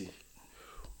society,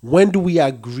 when do we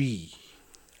agree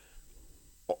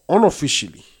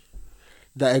unofficially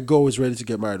that a girl is ready to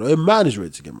get married or a man is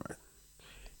ready to get married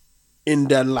in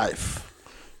their life?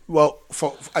 Well,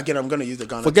 again, I'm going to use the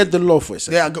Ghana. Forget the law for a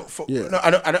second. No,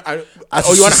 I don't.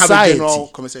 As you want to have a general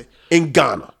conversation in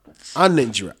Ghana and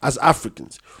Nigeria, as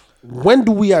Africans, when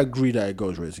do we agree that a girl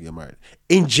is ready to get married?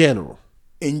 In general.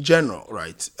 In general,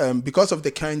 right? Because of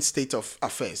the current state of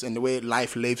affairs and the way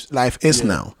life is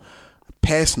now,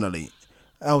 personally,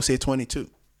 I would say 22.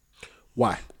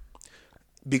 Why?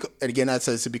 Because, again,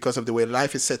 that's because of the way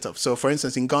life is set up. So, for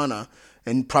instance, in Ghana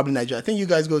and probably Nigeria, I think you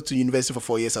guys go to university for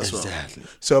 4 years as well. Exactly.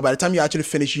 So, by the time you actually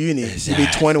finish uni, you'll be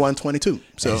 21, 22.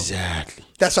 So, exactly.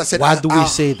 That's what I said. Why do we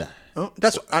say that?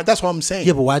 That's what I'm saying.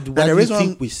 Yeah, but why do you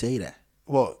think we say that?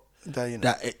 Well,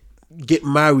 that get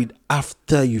married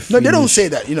after you finish. No, they don't say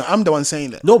that. I'm the one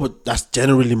saying that. No, but that's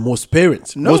generally most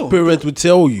parents. No. Most parents would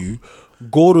tell you,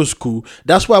 go to school.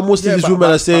 That's why most of these women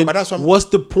are saying, what's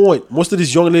the point? Most of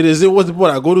these young ladies say, what's the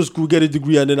point? I go to school, get a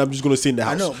degree, and then I'm just going to stay in the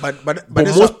house. I know, but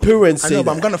most parents say that.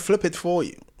 But I'm going to flip it for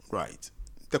you. Right.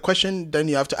 The question then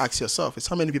you have to ask yourself is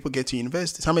how many people get to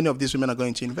universities? How many of these women are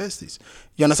going to universities?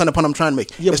 You understand the point I'm trying to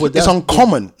make? Yeah, it's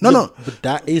uncommon. No. But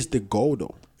that is the goal,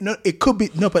 though. No, it could be.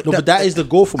 But that is the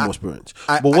goal for most parents.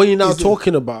 But what you're now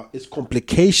talking about is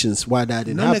complications why that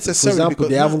didn't happen. For example,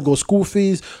 they haven't got school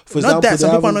fees. For example, that.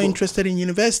 Some people are not interested in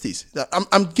universities.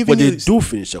 I'm giving you. But they do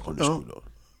finish secondary school, though.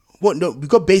 Well, no, we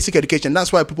got basic education.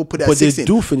 That's why people put it at 16.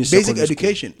 But they do finish basic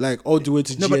education. Like all the way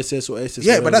to GSS or SS.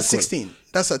 Yeah, but that's 16.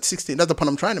 That's at 16. That's the point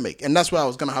I'm trying to make. And that's why I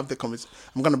was going to have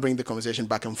I'm going to bring the conversation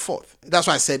back and forth. That's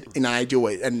why I said in an ideal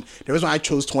way. And the reason why I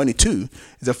chose 22 is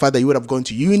the fact that you would have gone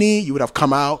to uni, you would have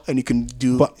come out, and you can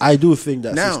do... But I do think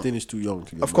that 16 is too young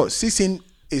to get Of course, 16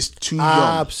 is too young.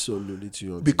 Absolutely too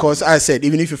young. Because I said,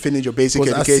 even if you finish your basic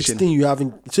education... At 16, you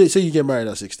haven't... Say you get married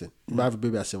at 16. You might have a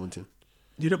baby at 17.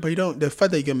 But you don't. The fact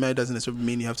that you get married doesn't necessarily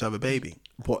mean you have to have a baby.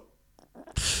 But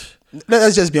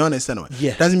let's just be honest anyway.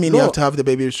 Yeah, doesn't mean you have to have the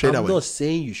baby straight away. I'm not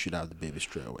saying you should have the baby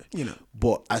straight away.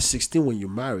 But at 16, when you're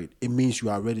married, it means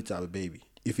you are ready to have a baby.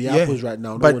 If it happens right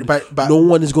now, no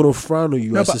one is going to frown on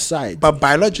you as society. But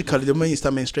biologically, the moment you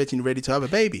start menstruating, you're ready to have a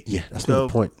baby. Yeah, that's not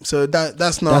the point. So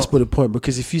that's not. That's not the point,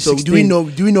 because if you're 16,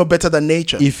 do we know better than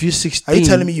nature? If you're 16, are you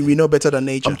telling me we know better than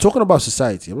nature? I'm talking about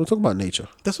society. I'm not talking about nature.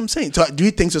 That's what I'm saying. So do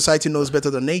you think society knows better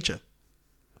than nature?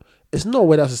 It's not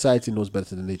whether society knows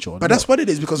better than nature. But that's what it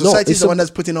is, because society is the one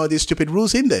that's putting all these stupid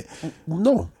rules in there.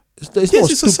 No. It's not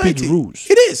stupid society. Rules.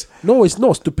 It is. No, it's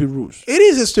not stupid rules. It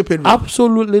is a stupid rule.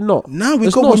 Absolutely not. Now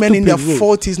we got women in their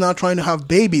 40s now trying to have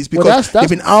babies because they've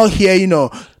been out here,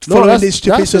 following this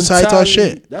stupid societal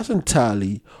shit. That's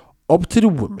entirely up to the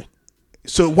women.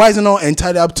 So why is it not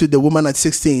entirely up to the woman at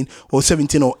 16 or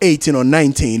 17 or 18 or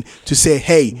 19 to say,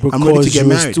 hey, I'm ready to get married?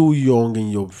 Because you're still young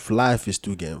and your life is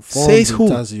still getting formed. Says who?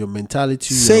 In terms of your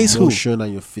mentality, your emotion,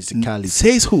 and your physicality.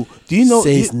 Says who? Do you know?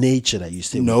 Says nature that you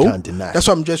say we can't deny. That's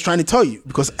what I'm just trying to tell you.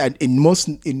 Because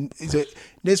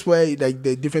this way, like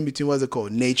the difference between what's it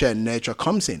called, nature and nurture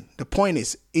comes in. The point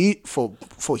is,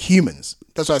 for humans.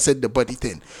 That's why I said the body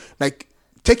thing. Like,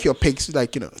 take your pigs.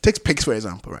 Take pigs for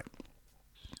example, right?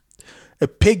 A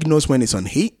pig knows when it's on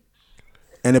heat,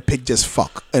 and a pig just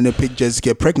fuck, and a pig just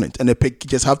get pregnant, and a pig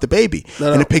just have the baby,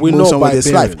 and a pig moves on with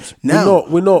its life. Now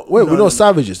we're not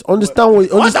savages. Understand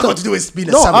what? What's that got to do with being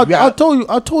a savage?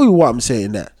 I'll tell you why I'm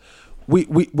saying that.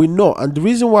 We're not, and the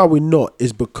reason why we're not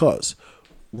is because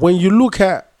when you look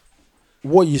at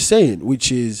what you're saying,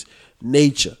 which is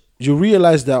nature, you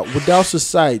realize that without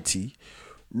society,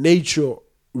 nature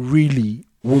really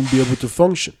won't be able to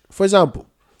function. For example,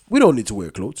 we don't need to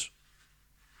wear clothes.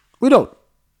 We don't.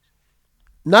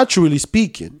 Naturally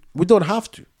speaking, we don't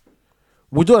have to.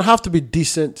 We don't have to be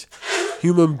decent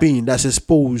human being that's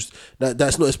exposed,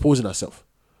 that's not exposing ourselves.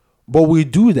 But we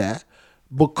do that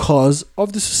because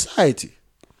of the society.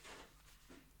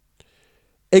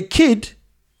 A kid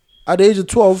at the age of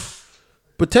 12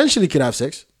 potentially can have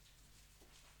sex.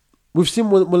 We've seen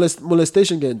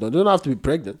molestation getting done. They don't have to be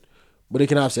pregnant, but they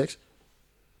can have sex.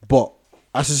 But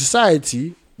as a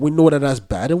society, we know that that's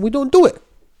bad and we don't do it.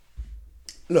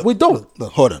 Look, we don't.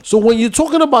 Look, hold on. So when you're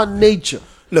talking about nature,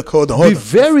 hold on. Be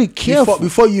very careful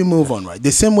before you move on. Right,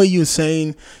 the same way you're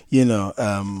saying,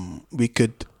 we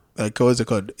could, what's it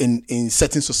called, in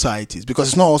certain societies, because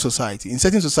it's not all society. In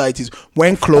certain societies,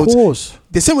 wearing clothes,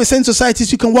 the same way certain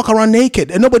societies you can walk around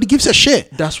naked and nobody gives a shit.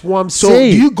 That's what I'm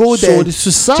saying. So do you go there? So the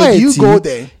society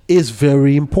is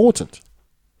very important.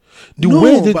 The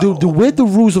way the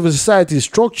rules of a society is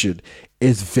structured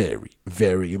is very,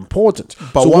 very important.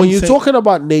 But so when you're talking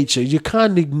about nature, you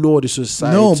can't ignore the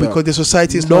society. No, because the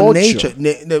society is not nature.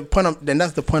 That's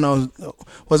the point I was.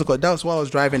 What's it called? That's what I was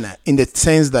driving at. In the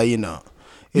sense that you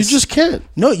just can't.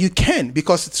 No, you can,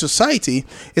 because society.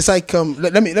 It's like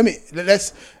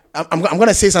let's. I'm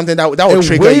gonna say something that will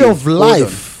trigger way you. Of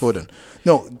life. Hold on.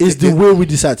 No, it's the way we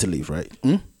decide to live, right?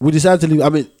 We decide to live. I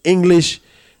mean, English.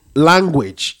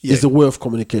 Language is the way of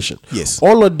communication. Yes.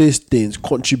 All of these things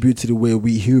contribute to the way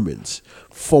we humans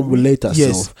formulate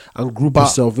ourselves and group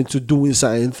ourselves into doing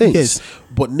certain things. Yes.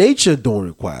 But nature don't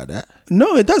require that.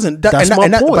 No, it doesn't. That's my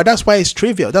point. But that's why it's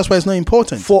trivial. That's why it's not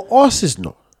important. For us, it's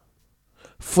not.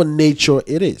 For nature,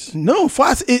 it is. No, for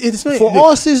us, it's not. For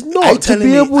us, it's not. To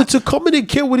be able to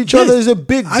communicate with each other is a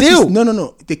big deal.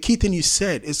 No. The key thing you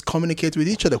said is communicate with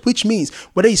each other, which means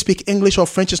whether you speak English or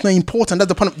French is not important. That's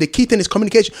the point. The key thing is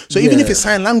communication. So even if it's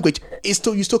sign language, you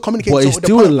still communicate. But it's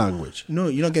still a language. No,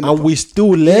 you're not getting. And we're still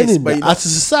learning that. As a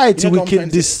society, we can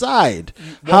decide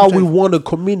how we want to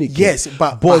communicate. Yes,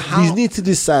 but we need to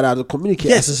decide how to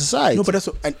communicate as a society. No, but that's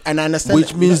and I understand.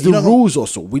 Which means the rules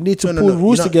also. We need to put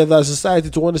rules together as a society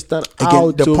to understand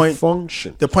how to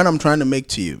function. The point I'm trying to make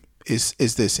to you is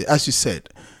this. As you said,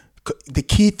 the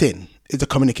key thing is the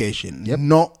communication,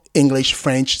 not English,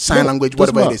 French, sign language,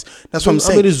 whatever it is. That's what I'm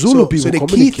saying. I mean, the Zulu people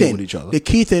communicate with each other. The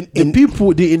key thing,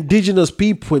 the indigenous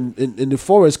people in the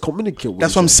forest communicate with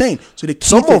that's what I'm saying. So the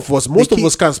key most of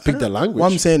us can't speak the language.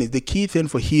 What I'm saying is the key thing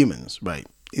for humans, right,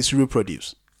 is to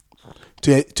reproduce,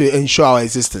 to ensure our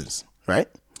existence, right?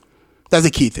 That's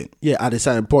the key thing. Yeah, at a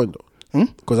certain point though.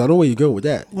 Because I know where you're going with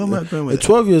that. Where am I going with that?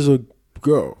 12 years old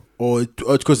girl, or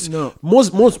because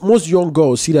most young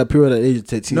girls see that period at age of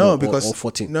 13 or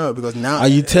 14. No, because now... Are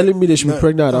you telling me they should be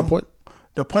pregnant at that point?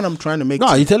 The point I'm trying to make... No,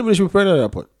 are you telling me they should be pregnant at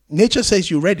that point? Nature says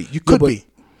you're ready. You could be.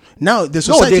 Now, the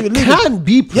society... No, they can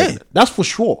be pregnant. That's for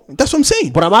sure. That's what I'm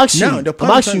saying. But I'm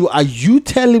asking you, are you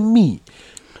telling me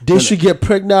they should get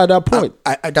pregnant at that point?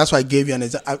 That's why I gave you an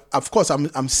example. Of course,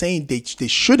 I'm saying they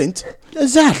shouldn't.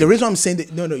 Exactly. The reason I'm saying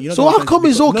that, you know. So how come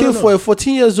it's okay for a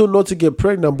 14 years old not to get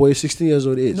pregnant, but a 16 years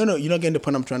old is? No, you're not getting the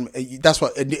point I'm trying to. That's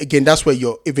what. Again, that's where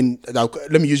you're even.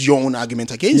 Let me use your own argument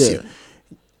against you.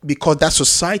 because that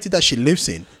society that she lives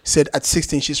in said at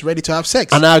 16 she's ready to have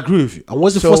sex. And I agree with you. And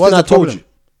what's the first thing I told you?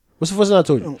 What's the first thing I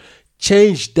told you?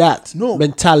 Change that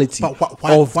mentality of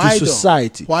the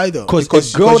society. Why though?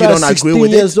 Because a girl that's 16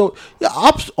 years old,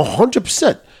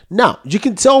 100%. Now, you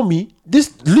can tell me,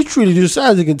 this literally the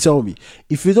society can tell me,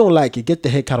 if you don't like it, get the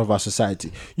heck out of our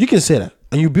society. You can say that.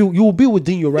 And you will be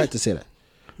within your right to say that.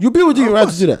 You'll be within your right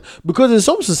to do that. Because in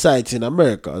some society in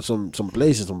America, some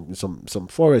places, some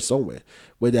forest somewhere,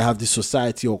 where they have this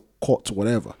society or court or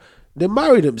whatever, they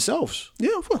marry themselves.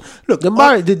 Yeah, look,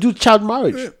 they do child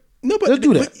marriage. No, but they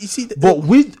do that. But you see,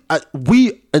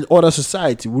 we in other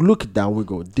society, we look at that and we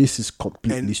go, this is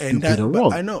completely stupid and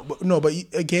wrong. I know, but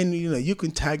again, you can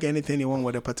tag anything you want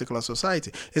with a particular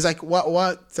society. It's like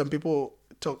what some people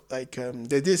talk like.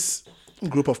 There's this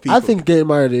group of people. I think getting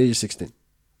married at the age of 16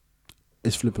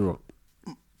 is flipping wrong.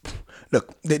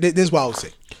 Look, this is what I'll say.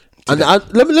 And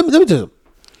let me tell you,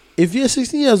 if you're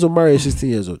 16 years old, married at 16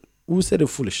 years old, we will say they're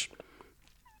foolish.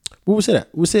 We will say that.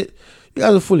 We will say, you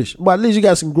guys are foolish, but at least you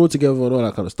guys can grow together and all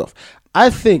that kind of stuff. I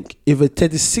think if a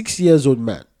 36 years old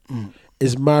man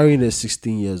is marrying a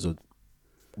 16 years old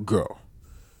girl,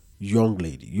 young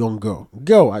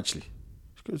girl actually,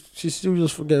 because she's still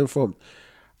just getting formed,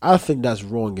 I think that's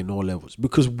wrong in all levels.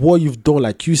 Because what you've done,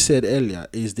 like you said earlier,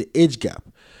 is the age gap,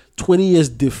 20 years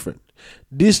different.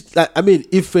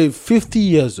 If a 50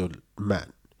 years old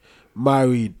man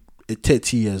married a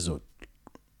 30 years old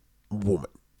woman,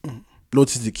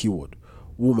 notice the keyword,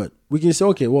 woman, we can say,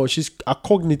 okay, well, she's a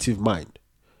cognitive mind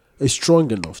is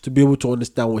strong enough to be able to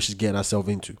understand what she's getting herself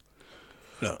into.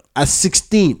 No. At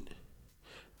 16,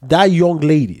 that young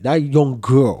lady, that young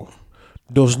girl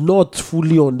does not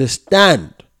fully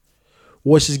understand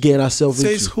what she's getting herself into.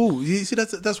 Says who? You see,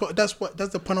 that's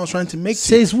the point I was trying to make.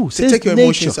 Says who? Says take your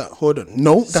nature. Emotions out. Hold on.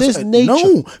 No, says nature.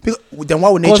 No. Then why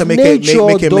would nature make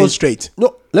it main straight?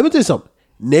 No, let me tell you something.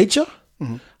 Nature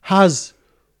has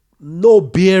no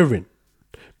bearing,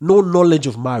 no knowledge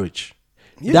of marriage.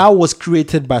 Yeah. That was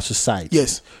created by society.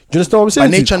 Yes. Do you understand what I'm saying?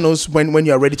 But nature knows when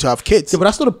you're ready to have kids. Yeah, but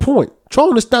that's not the point. Try to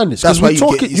understand this. That's why you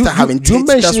start having kids.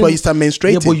 That's why you start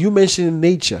menstruating. Yeah, but you mentioning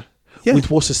nature with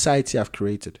what society have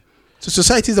created. So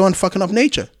society is the one fucking up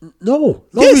nature. No,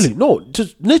 not really. No,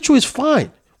 just nature is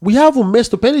fine. We haven't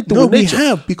messed up anything with nature. No, we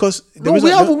have because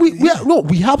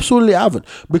we absolutely haven't.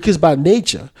 Because by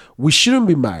nature, we shouldn't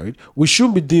be married. We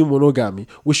shouldn't be doing monogamy.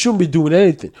 We shouldn't be doing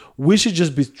anything. We should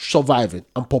just be surviving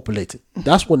and populating.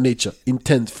 That's what nature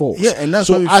intends for. Yeah, and that's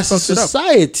so why as a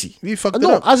society,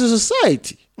 as a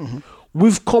society,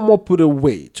 we've come up with a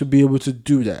way to be able to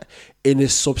do that in a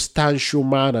substantial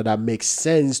manner that makes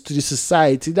sense to the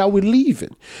society that we live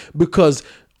in. Because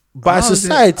by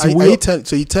society,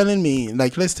 so you're telling me,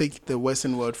 like, let's take the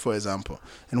Western world for example,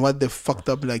 and what the fucked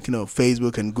up, like,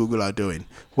 Facebook and Google are doing,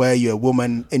 where you're a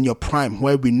woman in your prime,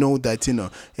 where we know that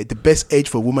the best age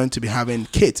for a woman to be having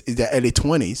kids is their early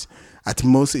 20s. At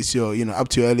most, it's your up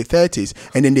to your early 30s,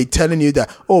 and then they're telling you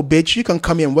that, oh, bitch, you can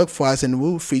come here and work for us, and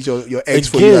we'll freeze your eggs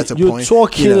for you at a point. You're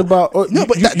talking about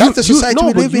that's the society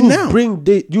we live in now.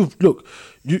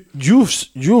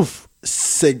 You've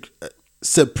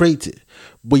separated.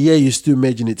 But yeah, you're still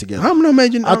merging it together. I'm not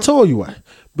merging. I'll tell you why.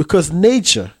 Because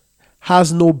nature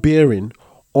has no bearing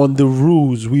on the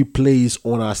rules we place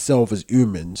on ourselves as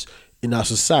humans in our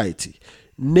society.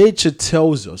 Nature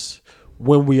tells us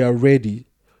when we are ready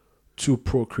to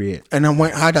procreate. And then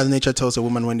how does nature tell a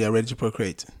woman when they are ready to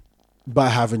procreate? By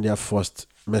having their first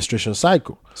menstruation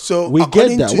cycle. So we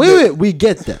get that. We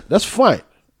get that. That's fine.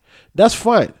 That's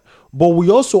fine. But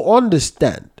we also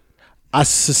understand as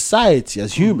society,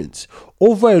 as humans,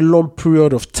 over a long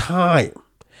period of time,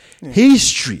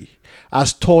 history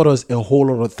has taught us a whole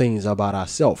lot of things about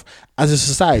ourselves. As a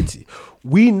society,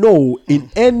 we know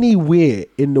in anywhere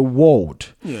in the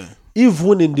world,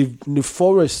 even in the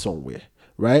forest somewhere,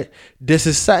 right, there's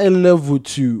a certain level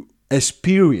to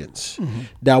experience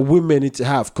that women need to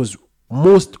have, because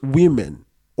most women,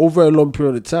 over a long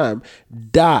period of time,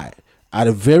 die at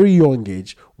a very young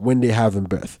age when they're having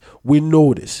birth. We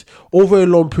know this. Over a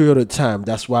long period of time,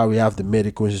 that's why we have the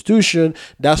medical institution.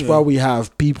 That's why we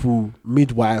have people,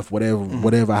 midwife,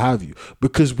 whatever have you.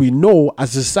 Because we know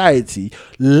as a society,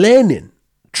 learning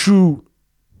through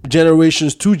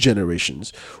generations to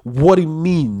generations, what it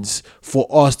means for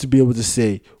us to be able to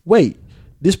say, wait,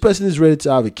 this person is ready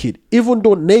to have a kid. Even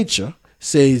though nature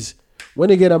says, when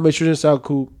they get a menstruation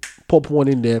cycle, pop one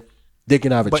in there, they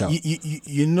can have a child.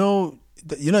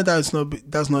 That's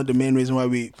not the main reason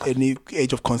why any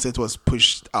age of consent was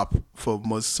pushed up for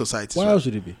most societies. Why else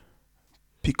would it be?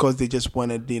 because they just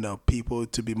wanted, people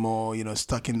to be more,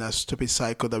 stuck in that stupid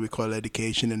cycle that we call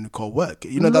education and we call work.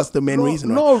 That's the main reason.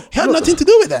 Right? No, it had nothing to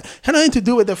do with that. It had nothing to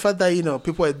do with the fact that,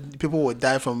 people would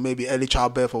die from maybe early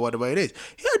childbirth or whatever it is.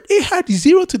 It had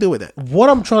zero to do with that. What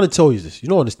I'm trying to tell you is this. You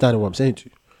don't understand what I'm saying to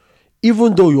you.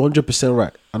 Even though you're 100%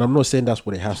 right, and I'm not saying that's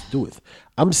what it has to do with.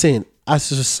 I'm saying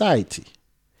as a society,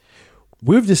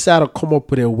 we've decided to come up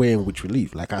with a way in which we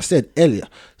live. Like I said earlier,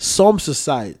 some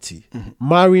society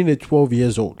marrying a 12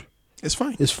 years old, it's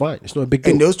fine. It's fine. It's not a big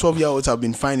deal. And those 12-year-olds have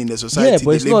been fine in the society. Yeah,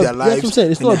 but they live their lives. That's what I'm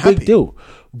saying. It's not a big deal.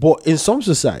 But in some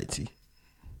society,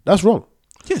 that's wrong.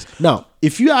 Yes. Now,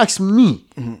 if you ask me,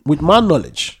 with my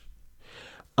knowledge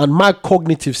and my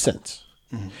cognitive sense,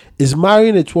 is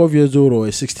marrying a 12 years old or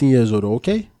a 16 years old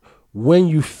okay? When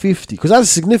you're 50, because that's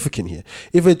significant here.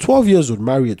 If a 12 years old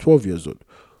marry a 12 years old,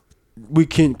 we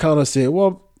can kind of say,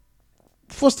 well,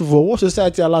 first of all, what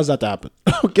society allows that to happen?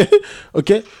 Okay?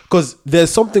 Because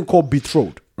there's something called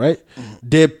betrothed, right?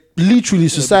 They're literally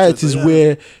societies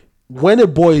where when a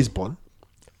boy is born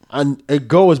and a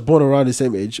girl is born around the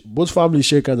same age, both families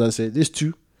shake hands and say, these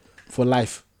two for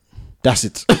life. That's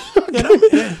it.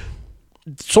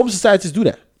 Some societies do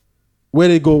that, where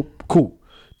they go, cool,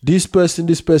 this person.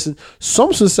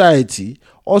 Some society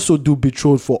also do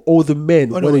betrothed for older men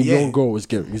when a young girl is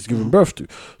giving birth to.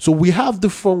 So we have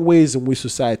different ways in which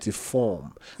society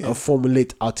form and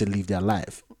formulate how to live their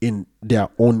life in their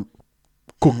own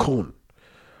cocoon.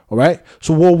 All right.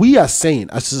 So what we are saying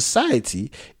as a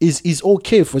society is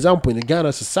okay. For example, in the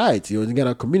Ghana society or in the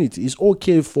Ghana community, it's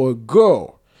okay for a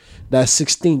girl that's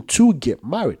 16 to get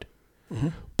married.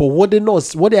 But what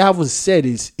they haven't said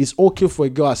is it's okay for a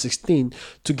girl at 16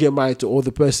 to get married to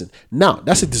older person. Now,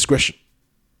 that's a discretion.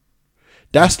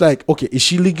 That's like, okay, is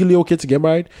she legally okay to get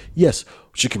married? Yes.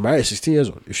 She can marry at 16 years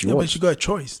old if she wants. But she got a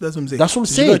choice. That's what I'm saying. That's what I'm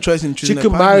saying. She got a choice in choosing she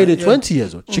can marry at 20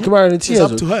 years old. She can marry at 18 years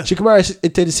old. It's up to her. She can marry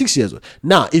at 36 years old.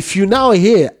 Now, if you now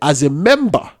hear as a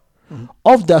member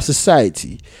of that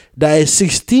society that a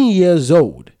 16 years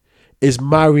old is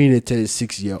marrying a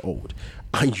 36-year-old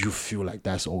and you feel like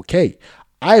that's okay,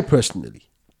 I personally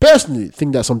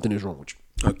think that something is wrong with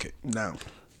you. Okay, now.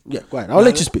 Yeah, go ahead. I'll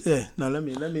let you speak. Yeah, now let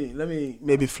me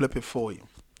maybe flip it for you.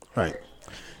 Right.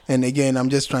 And again, I'm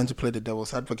just trying to play the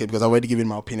devil's advocate because I've already given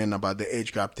my opinion about the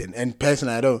age gap thing. And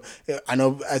personally, I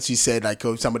know, as you said, like,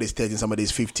 oh, somebody's 30,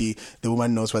 somebody's 50, the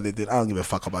woman knows what they did. I don't give a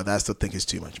fuck about that. I still think it's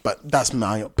too much. But that's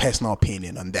my personal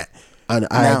opinion on that. And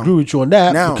I agree with you on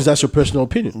that because that's your personal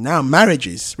opinion. Now,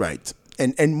 marriages, right,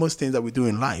 and most things that we do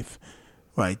in life,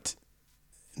 right,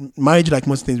 marriage, like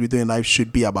most things we do in life,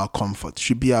 should be about comfort,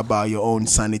 should be about your own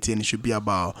sanity, and it should be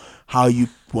about how you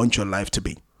want your life to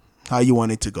be, how you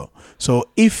want it to go. So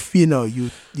if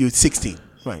you're 16,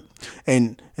 right,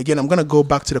 and again, I'm gonna go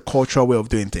back to the cultural way of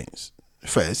doing things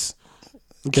first.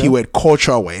 Okay. Keyword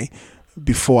cultural way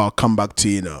before I'll come back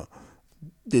to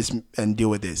this and deal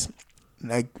with this.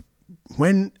 Like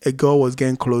when a girl was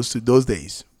getting close to those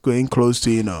days, going close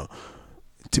to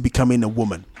to becoming a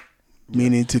woman,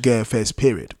 meaning to get her first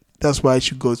period. That's why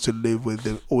she goes to live with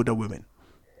the older women.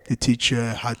 They teach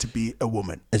her how to be a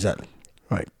woman. Exactly.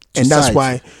 Right. Society. And that's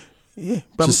why,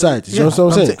 but society. You know what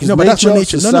I'm saying? No, but that's what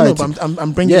nature. No. But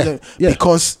I'm bringing it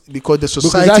because the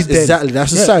society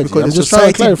that's society. Because I'm the just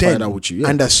trying to society clarify that with you.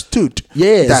 Understood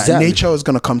that nature was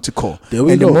going to come to call. There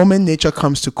we go. The moment nature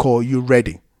comes to call, you're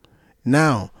ready.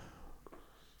 Now,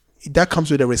 that comes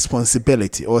with a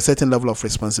responsibility or a certain level of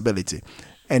responsibility.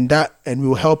 And we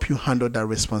will help you handle that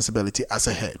responsibility as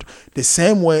a head. The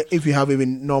same way, if you have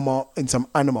even normal in some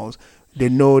animals, they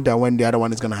know that when the other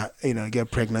one is gonna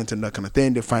get pregnant and that kind of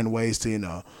thing, they find ways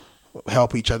to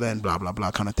help each other and blah blah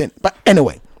blah kind of thing. But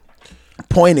anyway,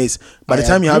 point is, by the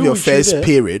time you have your first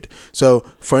period, so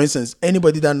for instance,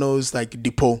 anybody that knows like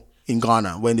Depo in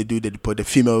Ghana, when they do the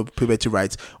female puberty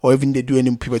rights, or even they do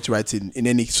any puberty rights in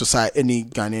any society,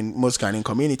 most Ghanaian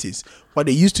communities, what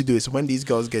they used to do is when these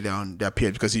girls get on their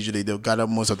period, because usually they'll gather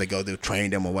most of the girls, they'll train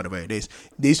them or whatever it is,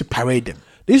 they used to parade them.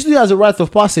 They used to do it as a rite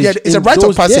of passage. Yeah, it's a rite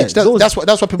of passage. That's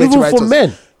what puberty rights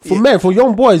for men. For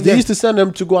young boys, they used to send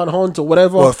them to go and hunt or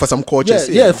whatever. Or for some cultures.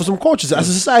 Yeah, for some cultures. As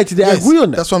a society, they agree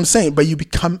on that. That's what I'm saying. But you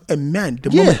become a man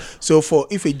the moment. So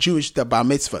if a Jewish, the bar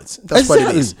mitzvahs, that's what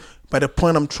it is. But the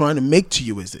point I'm trying to make to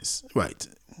you is this, right?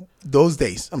 Those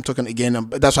days, I'm talking again,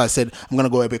 that's why I said I'm going to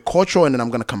go a bit cultural and then I'm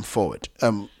going to come forward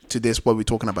to this, what we're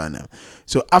talking about now.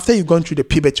 So after you've gone through the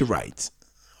puberty rights,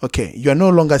 okay, you are no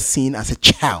longer seen as a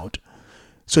child.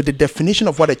 So the definition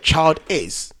of what a child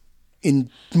is in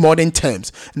modern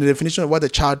terms and the definition of what a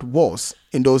child was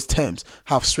in those terms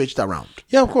have switched around.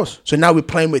 Yeah, of course. So now we're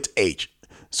playing with age.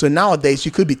 So nowadays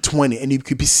you could be 20 and you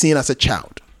could be seen as a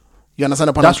child. You understand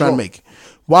the point I'm trying to make?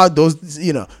 While those,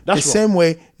 That's same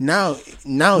way now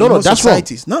no, that's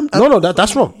societies. wrong.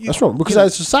 That's wrong. That's wrong because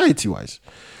as society-wise,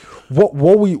 what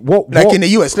like in the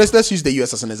US, let's use the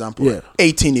US as an example. Yeah.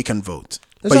 18 you can vote,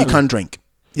 but Exactly. you can't drink.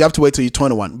 You have to wait till you're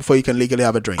 21 before you can legally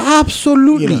have a drink.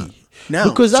 Absolutely. Now,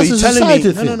 because that's so a you're telling society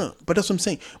me, thing. No. But that's what I'm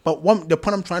saying. But the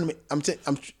point I'm trying to make,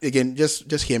 I'm again,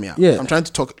 just hear me out. Yeah. I'm trying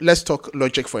to talk. Let's talk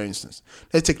logic, for instance.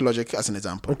 Let's take logic as an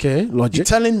example. Okay, You're logic.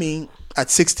 telling me at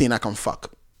 16 I can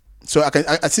fuck. So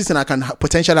at 16 I can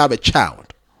potentially have a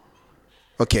child.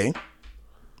 Okay,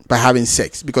 by having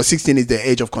sex, because 16 is the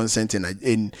age of consent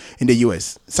in the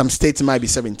US. Some states might be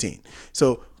 17.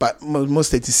 So, but most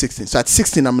states is 16. So at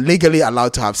 16 I'm legally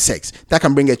allowed to have sex. That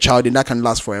can bring a child in. That can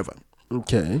last forever.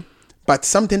 Okay. But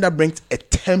something that brings a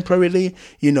temporarily,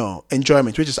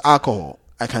 enjoyment, which is alcohol,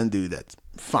 I can't do that.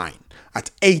 Fine.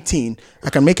 At 18, I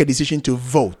can make a decision to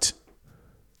vote.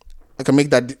 I can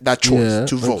make that choice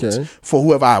to vote for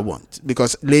whoever I want,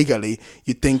 because legally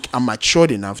you think I'm matured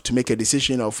enough to make a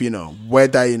decision of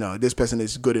whether this person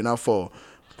is good enough for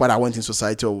what I want in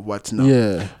society or what not.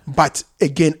 Yeah. But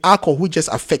again, alcohol just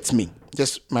affects me,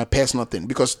 just my personal thing,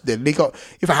 because the legal.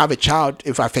 If I have a child,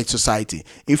 it affects society.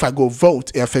 If I go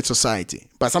vote, it affects society.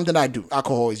 But something that I do,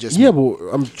 alcohol is just Yeah, but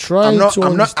I'm trying.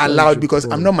 I'm not allowed because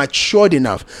I'm not matured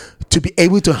enough to be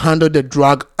able to handle the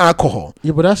drug alcohol.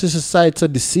 Yeah, but that's a societal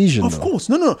decision. Of course,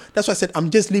 no. That's why I said I'm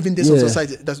just leaving this on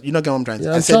society. You're not getting what I'm trying to say.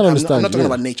 Yeah, I said trying to I'm understand, not talking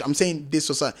about nature. I'm saying this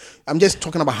society. I'm just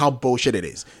talking about how bullshit it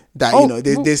is. That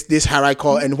there's this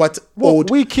hierarchical and what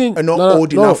old we can and not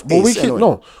old enough. But we is can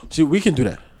anyway. See, we can do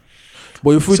that.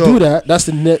 But if we do that, that's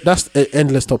an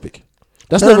endless topic.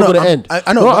 That's never going to end.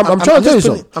 I know. I'm trying to tell you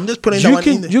something. I'm just putting that one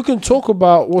in there. You can talk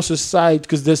about what society,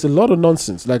 because there's a lot of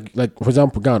nonsense. Like for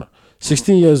example, Ghana,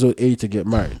 16 years old age to get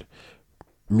married.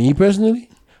 Me personally,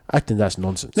 I think that's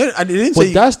nonsense. No, I didn't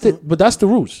say. But that's the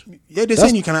rules. Yeah, they're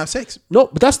saying you can have sex. No,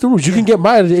 but that's the rules. You can get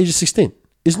married at the age of 16.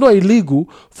 It's not illegal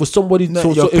for somebody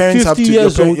your if parents 50 have to.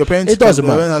 years Your old. parents It doesn't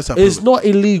your matter. parents have to It's approve. not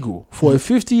illegal for a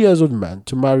 50 years old man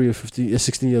to marry a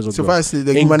 16 years old So girl far as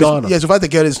the in woman Ghana. so far the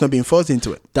girl is not being forced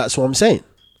into it. That's what I'm saying.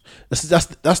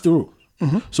 That's the rule.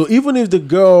 So even if the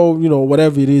girl,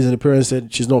 whatever it is, and the parents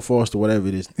said she's not forced or whatever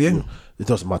it is, it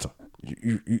doesn't matter.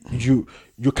 You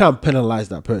can't penalize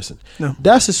that person. No.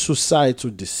 That's a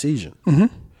societal decision,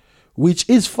 which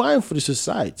is fine for the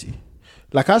society.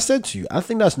 Like I said to you, I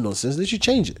think that's nonsense. They should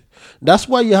change it. That's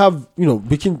why you have,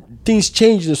 things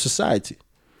change in the society.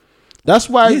 That's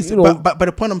why but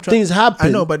the point I'm trying things happen. I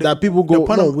know, but that people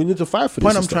go, we need to fight for this.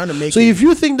 Point I'm stuff. trying to make. So if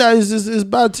you think that is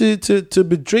bad to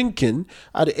be drinking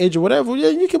at the age of whatever, yeah,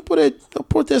 you can put a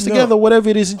protest together, whatever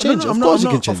it is, and change it. Of course, you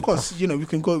can change it. Of course, we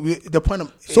can go. The point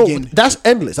I'm So again, that's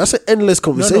endless. That's an endless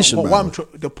conversation. No,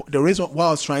 but the reason why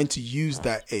I was trying to use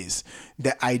that is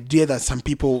the idea that some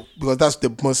people, because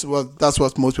that's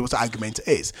what most people's argument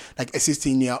is. Like a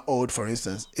 16-year-old, for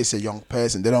instance, is a young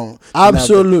person. They don't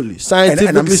absolutely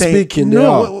scientifically speaking.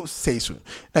 Say so.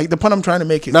 Like the point I'm trying to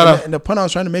make is, and the point I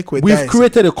was trying to make with we've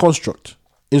created a construct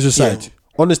in society.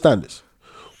 Yeah. Understand this.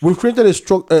 We've created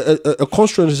a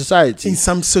construct in society. In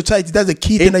some society, that's the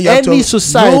key thing that you have to. In any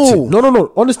society.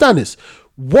 No. Understand this.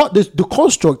 What the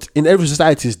construct in every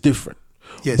society is different.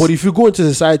 Yes. But if you go into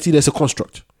society, there's a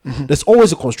construct. There's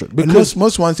always a construct. Because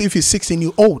most ones, if you're 16,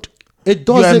 you're old. It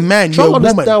doesn't. You're a man. You're a woman.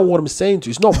 Understand what I'm saying to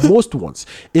you. It's not most ones.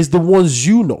 It's the ones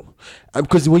you know.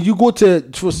 Because when you go to,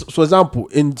 for example,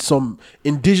 in some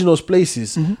indigenous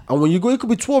places, and when you go, it could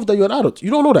be 12 that you're an adult.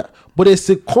 You don't know that. But it's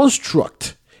a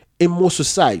construct in most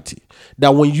society that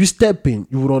when you step in,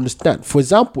 you would understand. For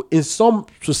example, in some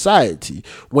society,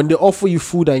 when they offer you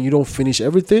food and you don't finish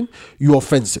everything, you're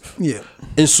offensive. Yeah.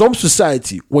 In some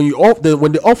society, when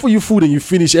they offer you food and you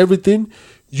finish everything,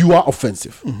 you are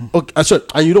offensive. Okay, sorry,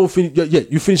 and you don't finish. Yeah,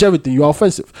 you finish everything. You are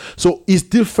offensive. So it's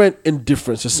different in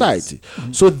different society.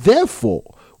 Yes. So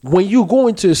therefore, when you go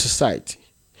into a society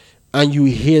and you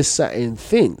hear certain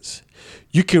things,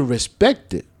 you can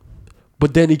respect it,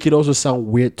 but then it can also sound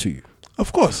weird to you.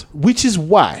 Of course. Which is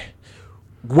why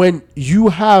when you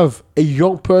have a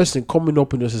young person coming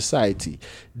up in a society,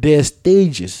 there are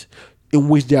stages in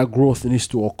which their growth needs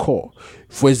to occur.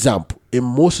 For example, in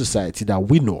most society that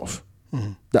we know of,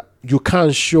 that you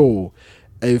can't show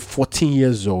a 14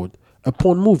 years old a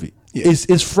porn movie. Yeah.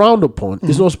 It's frowned upon.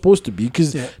 It's not supposed to be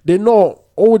because they're not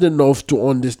old enough to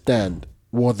understand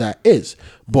what that is.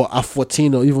 But at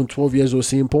 14 or even 12 years old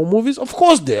seeing porn movies, of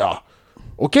course they are.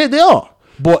 Okay, they are.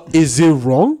 But is it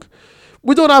wrong?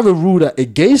 We don't have a rule that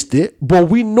against it, but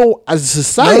we know as a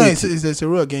society. No, there's a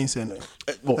rule against it.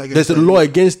 There's a law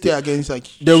against it. Yeah, against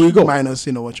there we go. Minors,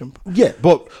 watching. Yeah,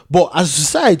 but as a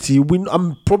society,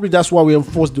 probably that's why we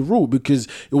enforced the rule, because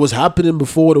it was happening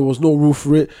before, there was no rule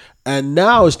for it, and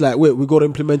now it's like, wait, we got to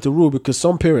implement a rule because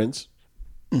some parents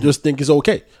just think it's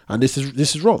okay, and this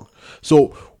is wrong.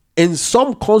 So in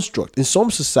some construct, in some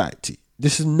society,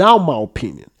 this is now my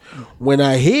opinion. When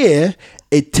I hear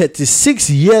a 36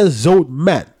 years old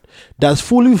man that's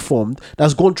fully formed,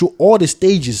 that's gone through all the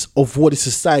stages of what a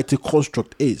society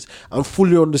construct is, and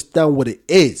fully understand what it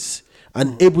is,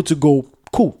 and able to go,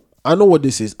 cool, I know what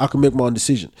this is, I can make my own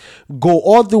decision. Go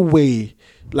all the way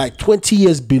like 20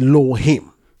 years below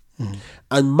him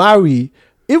and marry,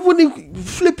 even if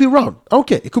flip it around.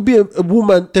 Okay, it could be a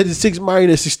woman 36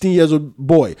 marrying a 16 years old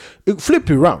boy. Flip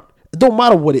it around. It don't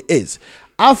matter what it is.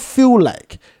 I feel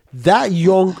like that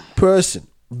young person,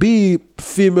 be it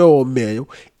female or male,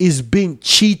 is being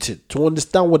cheated to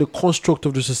understand what the construct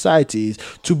of the society is,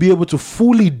 to be able to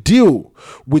fully deal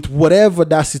with whatever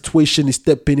that situation is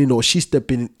stepping in or she's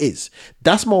stepping in is.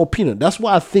 That's my opinion. That's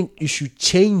why I think you should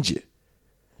change it.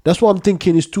 That's what I'm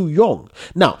thinking is too young.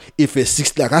 Now, if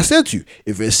it's like I said to you,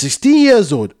 if it's 16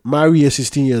 years old, marry a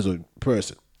 16 years old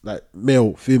person, like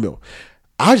male, female,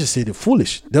 I just say they're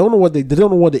foolish. They don't know what they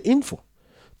don't know what they're in for.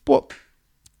 But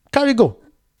carry go.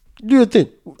 Do your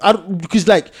thing. Because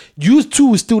like you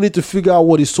two still need to figure out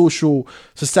what the social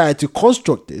society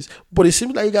construct is. But it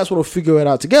seems like you guys want to figure it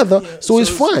out together. Yeah, so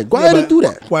it's fine. Go ahead and do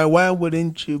that. Why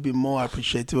wouldn't you be more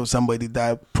appreciative of somebody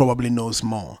that probably knows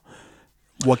more?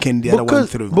 Walking the other one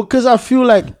through. Because I feel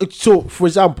like, so for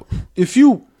example, if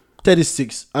you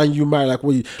 36 and you marry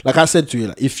like I said to you,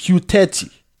 like if you 30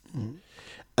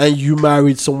 and you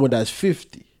married someone that's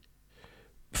 50,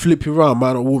 flip it around,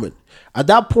 man or woman. At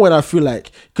that point, I feel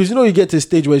like, because you get to a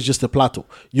stage where it's just a plateau.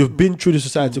 You've been through the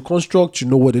society construct, you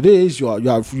know what it is.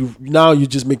 Now you're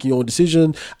just making your own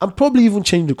decision, and probably even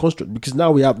change the construct, because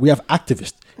now we have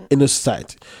activists in the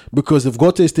society, because they've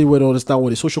got to a stage where they understand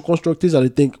what the social construct is, and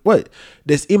they think, wait,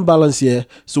 there's imbalance here,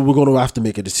 so we're going to have to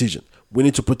make a decision. We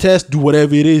need to protest, do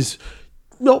whatever it is,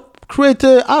 create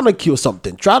an anarchy or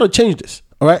something. Try to change this.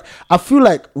 All right. I feel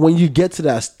like when you get to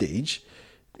that stage,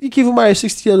 you can even marry a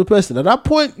 60-year-old person. At that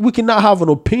point, we can now have an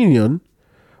opinion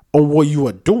on what you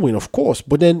are doing, of course.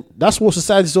 But then that's what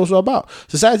society is also about.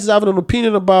 Society is having an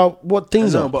opinion about what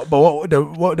things are. But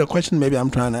what the question maybe I'm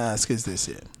trying to ask is this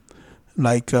here.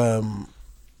 Like,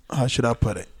 how should I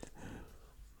put it?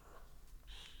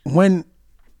 When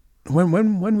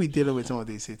we deal with some of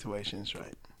these situations,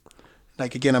 right?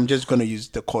 Like, again, I'm just going to use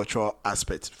the cultural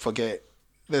aspect.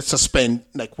 Let's suspend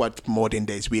like what modern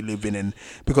days we live in,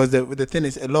 because the thing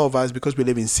is, a lot of us, because we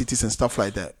live in cities and stuff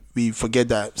like that, we forget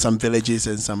that some villages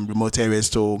and some remote areas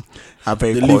still are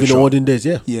very cultural. Live in olden days,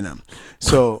 yeah.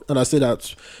 So and I say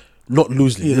that not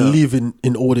loosely. They live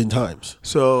in olden times.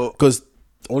 So because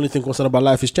the only thing concerned about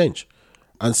life is change.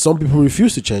 And some people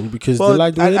refuse to change because they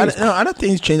like the way it is. No, I don't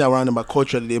think it's changed around them, but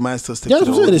culturally they might still stick to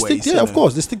the old ways. Yeah, of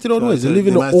course. They stick to the old ways. They live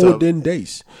in the olden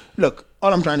days. Look,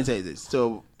 all I'm trying to say is this.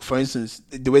 So, for instance,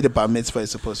 the way the bar mitzvah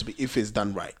is supposed to be, if it's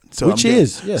done right. So which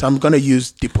is, yeah. So I'm going to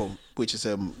use Dipo, which is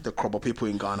the Krobo people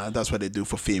in Ghana. That's what they do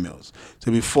for females.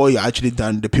 So before you're actually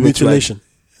done the puberty mutilation.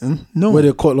 No. Where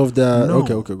they cut off the... No.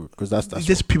 Okay. Because that's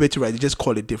just puberty, right? They just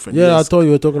call it different. Yeah, I thought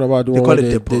you were talking about the one call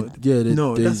it Dipo.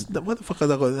 No, what the fuck is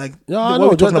that called? Like, yeah,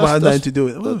 what we're talking about has nothing to do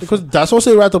with it. Because that's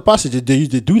also a rite of passage. They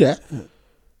do that.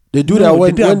 They do that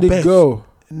when they go.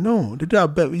 No, they do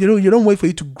that bet. You don't wait for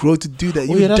you to grow to do that.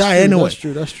 You die anyway.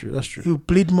 That's true. You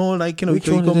bleed more, like, you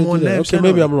go more nerves. Okay,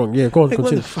 maybe I'm wrong. Yeah, go on,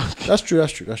 continue. That's true.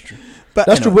 But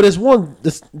that's true. But there's one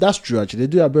that's true actually. They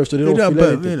do have birth, so they don't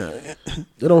feel anything.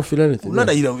 They don't feel anything. Not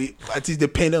that you don't. At least the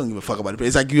pain, they don't give a fuck about it.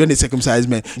 It's like you're in a circumcised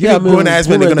man. Yeah, grown ass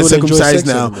man, they're gonna circumcise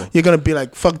now. You're gonna be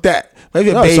like, fuck that. But if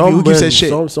you're a baby, who gives a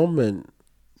shit? Some men.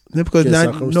 Because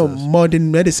now,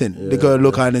 modern medicine, they got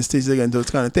local anesthesia and those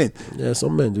kind of things. Yeah,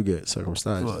 some men do get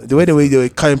circumcised. Well, the way they were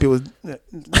cutting people,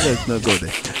 let's not go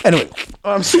there. Anyway,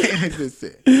 what I'm saying is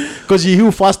this: because you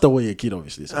heal faster when you're a kid,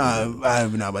 obviously. So. I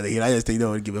don't know about the heal. I just think they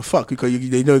don't give a fuck because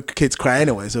they know kids cry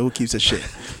anyway. So who keeps a shit?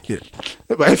 Yeah.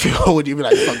 But if you're old, you be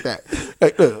like, fuck that.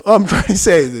 Like, look, all I'm trying to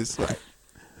say is this: right,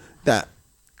 that.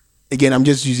 Again, I'm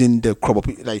just using the crop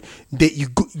of like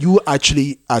you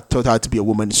actually are taught how to be a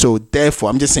woman. So therefore,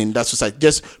 I'm just saying that's society.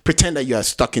 Just pretend that you are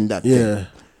stuck in that. Yeah. Thing.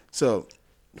 So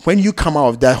when you come out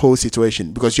of that whole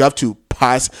situation, because you have to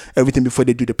pass everything before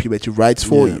they do the puberty rights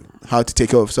for you, how to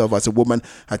take care of yourself as a woman,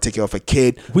 how to take care of a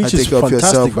kid, which how to is take care of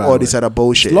yourself, all this other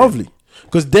bullshit. It's lovely.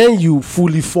 Because then you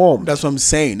fully form. That's what I'm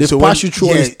saying. They pass you through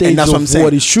all the stages of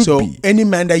what it should be. Any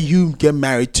man that you get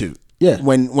married to, Yeah.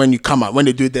 When you come out, when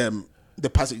they do them, they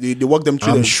pass it. They walk them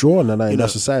through. I'm sure, in that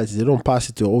society, they don't pass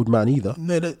it to an old man either.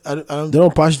 No, I don't. They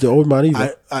don't pass it to an old man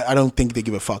either. I don't think they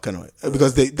give a fuck anyway,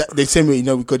 because they same way,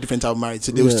 we got different type of marriage,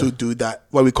 so they will still do that.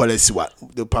 What we call it siwa.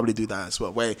 They'll probably do that as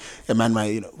well. Where a man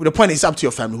might, the point is, it's up to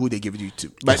your family who they give you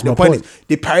to. But the point is,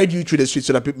 they parade you through the street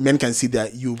so that men can see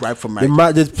that you ripe for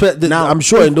marriage. Now, I'm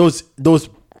sure in those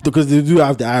because they do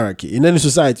have the hierarchy in any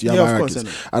society. You have hierarchies,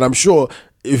 and I'm sure.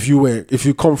 If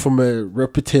you come from a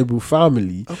reputable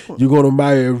family, you're gonna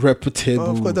marry a reputable.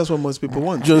 Of course, that's what most people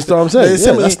want. Just what I'm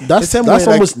saying. That's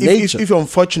almost nature. If you're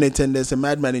unfortunate and there's a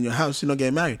madman in your house, you're not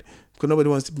getting married because nobody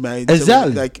wants to be married.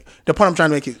 Exactly. Like the point I'm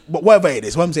trying to make is, whatever it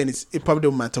is, what I'm saying is, it probably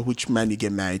don't matter which man you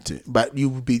get married to, but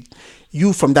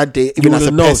you from that day, even as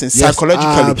a person,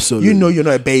 psychologically, you know you're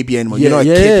not a baby anymore. You're not a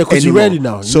kid because you're ready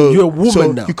now. So you're a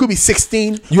woman now. You could be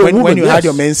 16 when you had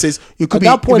your menses. You could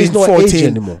at that point, it's not 14 age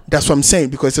anymore. That's what I'm saying,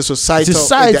 because it's a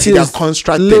society is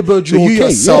constructed. So you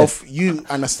yourself, you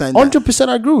understand. 100%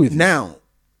 I agree with you. Now,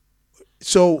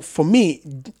 so for me,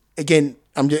 again,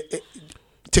 I'm just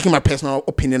taking my personal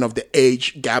opinion of the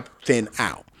age gap thing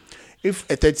out. If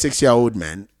a 36-year-old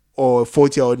man or a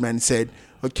 40-year-old man said,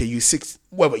 okay,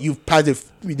 you've passed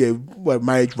the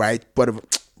marriage right, whatever,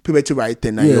 puberty right,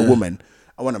 then you're a woman,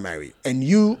 I want to marry. And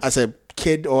you as a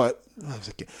kid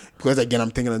because again,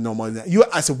 I'm thinking of normal, you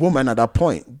as a woman at that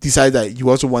point decide that you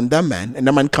also want that man, and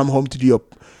that man come home to do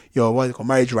your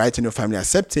marriage rights, and your family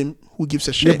accept him, who gives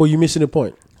a shit? Yeah, but you're missing the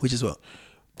point. Which is what?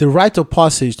 The rite of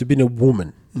passage to being a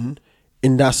woman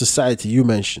in that society you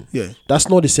mentioned, that's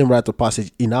not the same rite of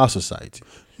passage in our society.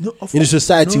 No, in the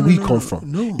society we come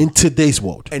from, in today's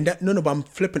world. And that, but I'm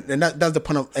flipping, and that's the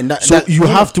point of, you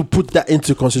have to put that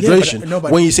into consideration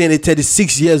when you're saying a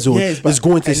 36 years old is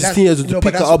going to 16 years old to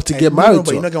pick her up to get married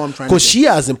to her, because she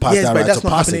hasn't passed that rite of passage. That's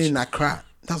not happening in Accra.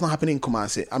 That's not happening in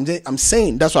Kumasi. I'm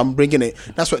saying that's why I'm bringing it.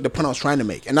 That's what the point I was trying to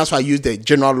make, and that's why I used the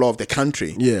general law of the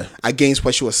country against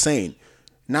what she was saying.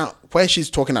 Now, where she's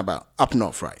talking about up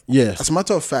north, right? Yeah. As a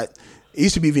matter of fact, it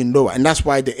used to be even lower, and that's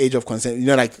why the age of consent,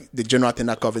 like the general thing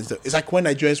that governs it's like when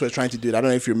Nigerians were trying to do it. I don't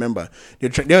know if you remember.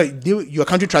 Your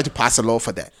country tried to pass a law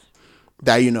for that.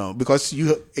 That because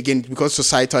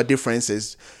societal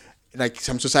differences, like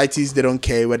some societies, they don't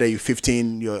care whether you're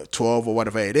 15, you're 12, or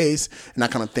whatever it is, and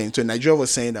that kind of thing. So Nigeria was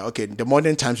saying that, okay, the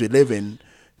modern times we live in,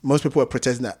 most people are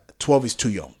protesting that 12 is too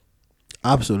young.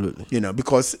 Absolutely.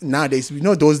 Because nowadays,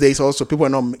 those days also, girls were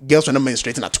not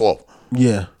menstruating at 12.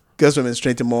 Yeah. Girls were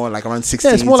menstruating more like around 16.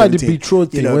 Yeah, it's more 17, like the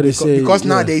betrothed thing where they say. Because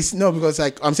nowadays, because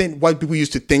like I'm saying, what people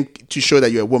used to think to show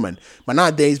that you're a woman. But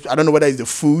nowadays, I don't know whether it's the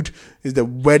food, it's the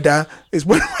weather, it's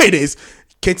whatever it is.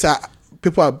 Kids are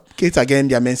getting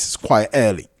their menses quite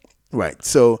early. Right.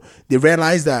 So they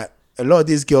realize that a lot of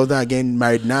these girls that are getting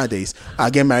married nowadays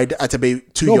are getting married at a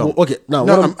bit too young. Okay, now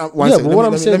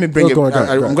let me bring it.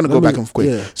 I'm going to go back and quick.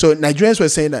 Yeah. So Nigerians were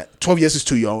saying that 12 years is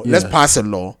too young. Yeah. Let's pass a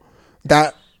law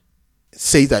that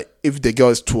says that if the girl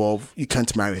is 12, you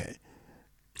can't marry her.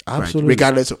 Absolutely. Right?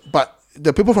 Regardless. But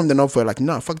the people from the north were like,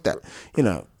 no, fuck that.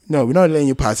 No, we're not letting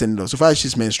you pass any law. So far as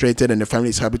she's menstruated and the family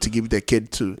is happy to give the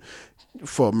kid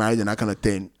for marriage and that kind of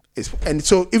thing. And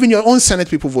so even your own Senate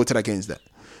people voted against that.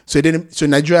 So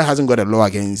Nigeria hasn't got a law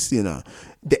against, the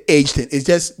age thing. It's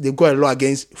just they've got a law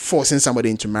against forcing somebody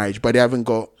into marriage, but they haven't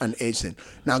got an age thing.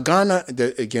 Now, Ghana,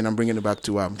 again, I'm bringing it back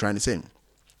to what I'm trying to say.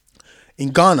 In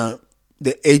Ghana,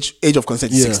 the age of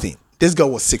consent is 16. This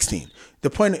girl was 16.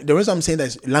 The reason I'm saying that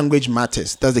is language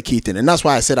matters. That's the key thing. And that's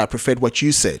why I said I preferred what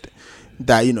you said.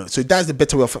 That, so that's the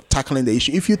better way of tackling the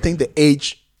issue. If you think the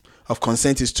age of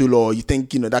consent is too low, or you think,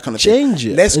 that kind of change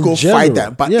thing, it. Let's go fight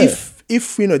that. But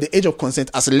if the age of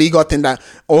consent as a legal thing that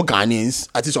all Ghanaians,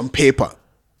 at least on paper,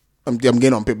 I'm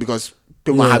getting on paper because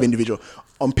people have individual.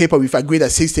 On paper, we've agreed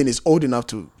that 16 is old enough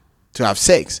to have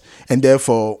sex and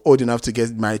therefore old enough to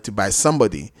get married to by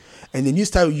somebody. And then you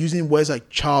start using words like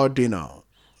child,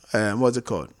 what's it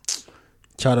called?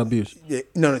 Child abuse. Yeah,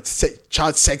 no,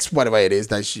 child sex, whatever it is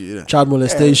that child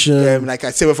molestation. Like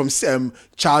I say, from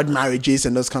child marriages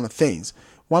and those kind of things.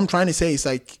 What I'm trying to say is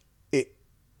like,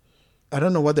 I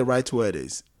don't know what the right word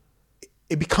is.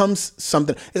 It becomes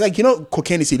something. It's like,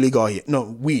 cocaine is illegal here. No,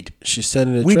 weed. She's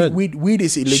setting a trend. Weed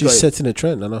is illegal. She's setting a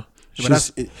trend, I know.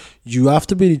 You have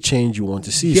to be the change you want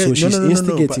to see. So she's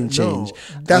instigating change.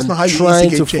 That's not how you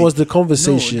trying to force the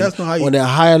conversation on a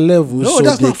higher level so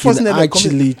they can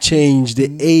actually change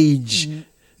the age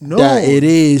that it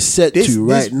is set to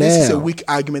right now. This is a weak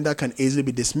argument that can easily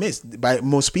be dismissed by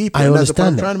most people. I and understand that's the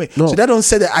point I'm trying to make. No. So that don't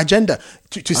set the agenda.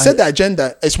 To set the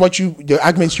agenda is the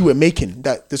arguments you were making,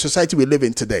 that the society we live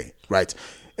in today, right?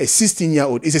 a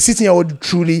 16-year-old? Is a 16-year-old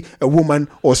truly a woman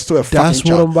or still a fucking That's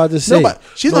child? what I'm about to say. No, but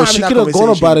she's not having she that could have gone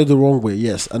conversation. about it the wrong way,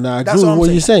 yes. And I agree That's with what I'm what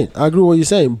saying. you're saying. I agree with what you're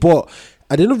saying. But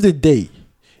at the end of the day,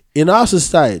 in our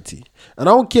society, and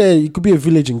I don't care, it could be a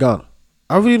village in Ghana.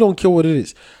 I really don't care what it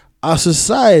is. Our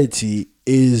society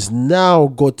is now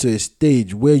got to a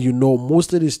stage where, you know,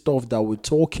 most of the stuff that we're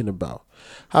talking about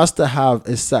has to have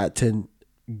a certain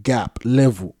gap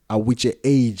level at which a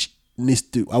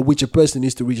person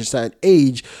needs to reach a certain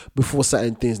age before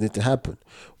certain things need to happen.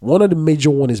 One of the major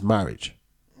one is marriage.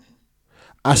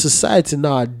 Our society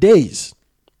nowadays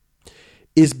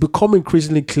is becoming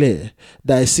increasingly clear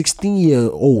that a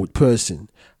 16-year-old person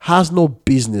has no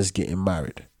business getting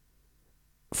married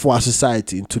for our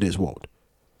society in today's world.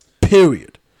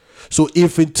 Period. So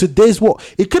if in today's world,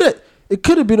 it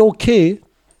could have been okay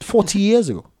 40 years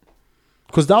ago,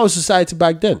 because that was society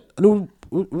back then, and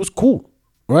it was cool,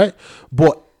 right?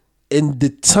 But in the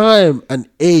time and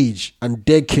age and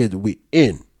decade we're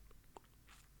in,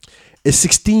 a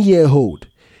 16-year-old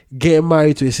getting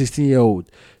married to a 16-year-old,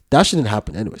 that shouldn't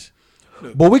happen anyways.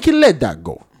 But we can let that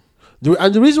go.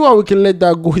 And the reason why we can let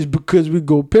that go is because we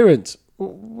go, parents,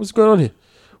 what's going on here?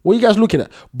 What are you guys looking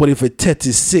at? But if a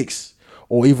 36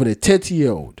 or even a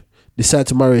 30-year-old decide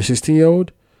to marry a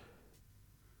 16-year-old,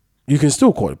 you can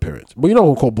still call the parents. But you're not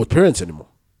going to call both parents anymore.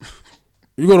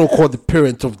 You're going to call the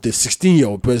parent of the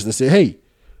 16-year-old person and say, hey,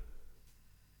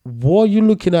 what are you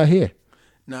looking at here?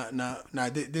 Now,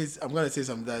 this I'm gonna say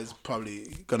something that is probably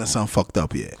gonna sound fucked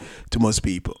up here to most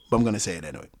people, but I'm gonna say it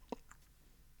anyway.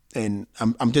 And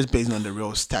I'm just basing on the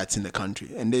real stats in the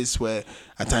country, and this is where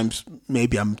at times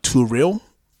maybe I'm too real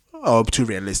or too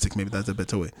realistic. Maybe that's a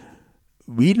better way.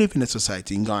 We live in a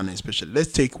society in Ghana, especially.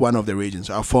 Let's take one of the regions,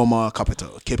 our former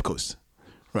capital, Cape Coast,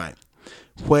 right?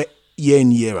 Where year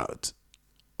in year out,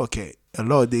 okay, a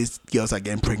lot of these girls are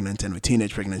getting pregnant, and with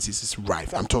teenage pregnancies is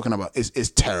rife. I'm talking about it's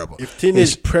terrible. If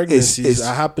teenage pregnancies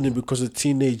are happening because of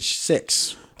teenage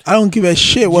sex, I don't give a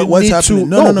shit what's happening.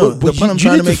 No. But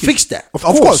you need to fix that. Of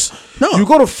course. No. You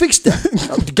got to fix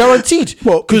that. Guaranteed.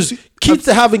 Well, because kids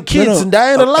are having kids and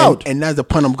that ain't allowed. And that's the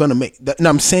point I'm going to make. And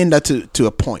I'm saying that to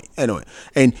a point. Anyway.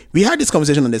 And we had this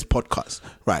conversation on this podcast,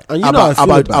 right? And you know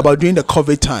about during the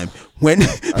COVID time. When you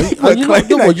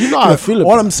know how I feel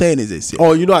about all I'm saying is this. Yeah.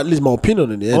 Oh, you know at least my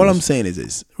opinion on it. All I'm saying is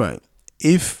this, right?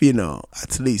 If,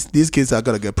 at least these kids are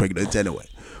going to get pregnant anyway.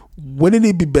 Wouldn't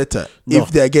it be better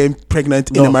if they're getting pregnant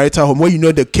in a marital home where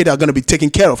the kid are going to be taken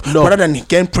care of, rather than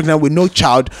getting pregnant with no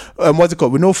child,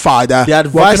 with no father? The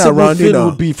advisable thing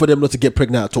would be for them not to get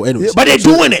pregnant at all anyways. Yeah, but they're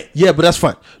doing it. Yeah, but that's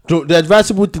fine. The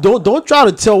advisable thing, don't try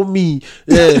to tell me,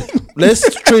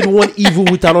 let's trade one evil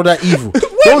with another evil.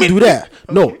 Don't do that.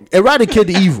 No, eradicate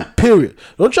the evil, period.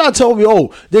 Don't try to tell me,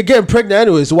 they're getting pregnant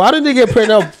anyways. So why didn't they get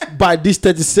pregnant by this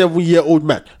 37-year-old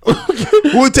man?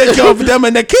 Who will take care of them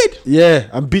and the kid? Yeah,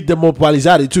 and beat them up while he's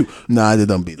at it too. Nah, they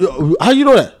don't beat them. How you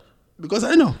know that? Because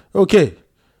I know. Okay.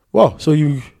 Well, so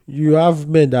you have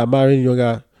men that are marrying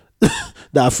younger, that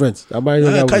are friends. That are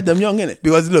marrying younger. Catch them young, innit?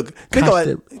 Because look, think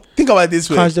about it this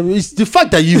way. Catch them. It's the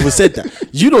fact that you even said that.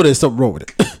 You know there's something wrong with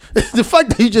it. The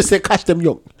fact that you just said catch them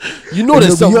young. You know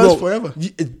there's something wrong. Forever.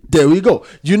 There we go.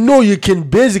 You know you can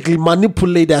basically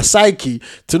manipulate their psyche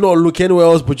to not look anywhere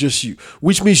else but just you,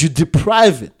 which means you're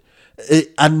depriving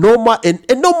a normal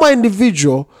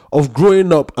individual of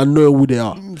growing up and knowing who they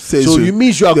are. So you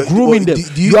means you are grooming them.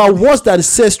 You are worse than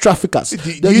sex traffickers.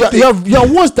 You are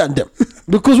worse than them.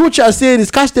 Because what you are saying is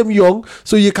catch them young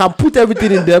so you can put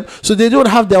everything in them so they don't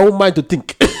have their own mind to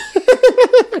think.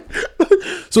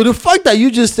 So the fact that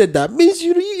you just said that means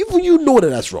you know that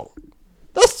that's wrong.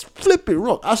 That's flipping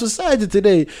wrong. Our society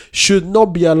today should not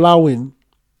be allowing.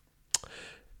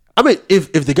 I mean,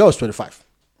 if the girl is 25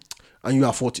 and you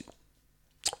are 40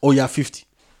 or you are 50,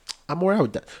 I'm alright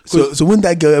with that. So wouldn't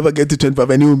that girl ever get to 25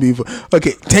 and it would be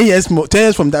 10 years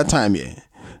from that time? Yeah,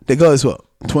 the girl is what,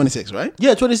 26, right?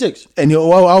 Yeah, 26. And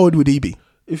how old would he be?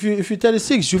 If you're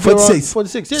 36, you're 46.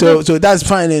 46. Yeah, so that's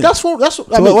fine. That's for what's the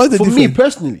for difference? Me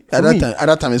personally. At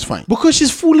that time, it's fine because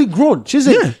she's fully grown. She's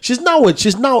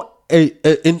now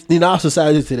in our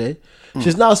society today.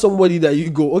 She's now somebody that you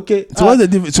go, okay. So what's the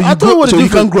difference? So you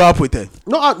can't grow up with her.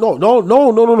 No.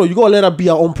 You gotta let her be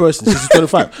her own person. She's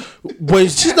 25. When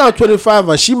she's now 25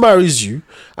 and she marries you,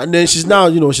 and then she's now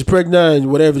she's pregnant and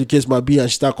whatever the case might be, and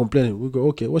she start complaining. We go,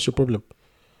 okay, what's your problem?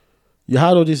 You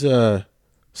had all this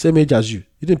same age as you.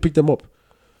 You didn't pick them up.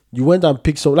 You went and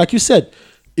picked some. Like you said,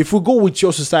 if we go with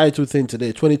your societal thing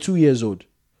today, 22 years old,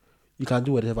 you can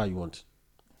do whatever you want.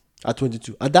 At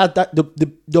 22, and that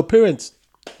the parents,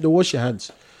 they wash your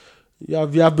hands. You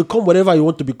have become whatever you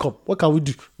want to become. What can we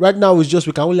do? Right now, it's just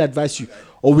we can only advise you,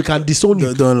 or we can disown you.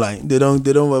 They don't lie. They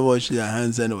don't wash their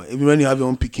hands anyway. Even when you have your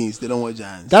own pickings, they don't wash their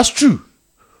hands. That's true.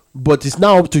 But it's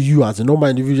now up to you as a normal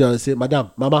individual to say,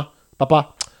 Madam, Mama,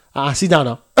 Papa, sit down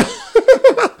now.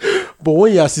 But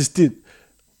when you're 16,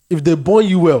 if they born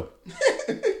you well,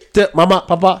 tell Mama,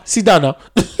 Papa, sit down now.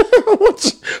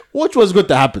 Watch what's going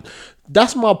to happen.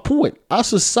 That's my point. Our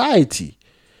society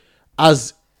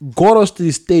has got us to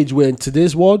the stage where in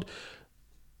today's world,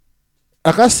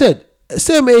 like I said,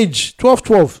 same age,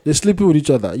 12, they're sleeping with each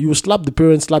other. You slap the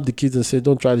parents, slap the kids and say,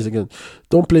 don't try this again.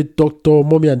 Don't play doctor,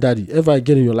 mommy and daddy ever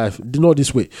again in your life. Do not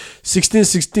this way.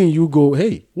 16, you go,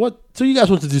 hey, what? So you guys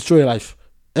want to destroy your life?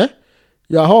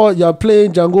 You're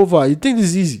playing Jangova. You think this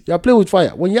is easy. You're playing with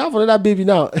fire. When you have another baby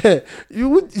now,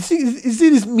 you see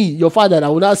this me, your father, that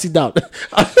will now sit down.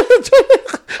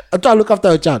 I'm trying to look after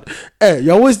your child.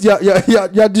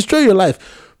 You're destroying your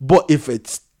life. But if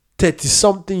it's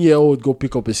 30-something-year-old go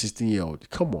pick up a 16-year-old,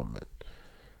 come on, man.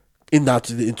 In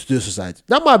today's society,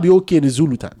 that might be okay in the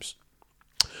Zulu times.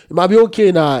 It might be okay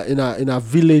in a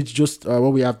village just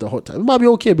when we have the hot time. It might be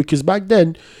okay because back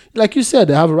then, like you said,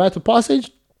 they have a rite of passage.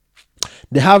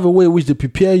 They have a way in which they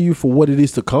prepare you for what it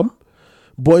is to come.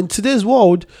 But in today's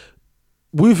world,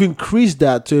 we've increased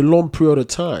that to a long period of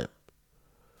time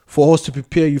for us to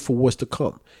prepare you for what's to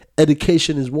come.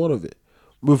 Education is one of it.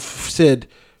 We've said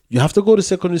you have to go to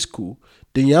secondary school,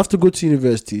 then you have to go to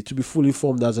university to be fully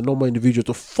formed as a normal individual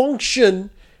to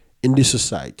function in this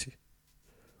society,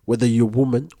 whether you're a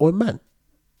woman or a man.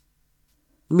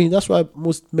 I mean, that's why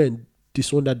most men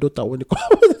disown their daughter when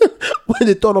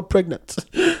they turn up pregnant.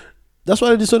 That's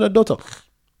why they disown their daughter.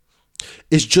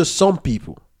 It's just some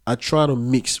people are trying to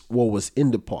mix what was in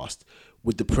the past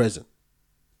with the present,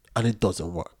 and it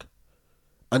doesn't work.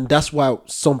 And that's why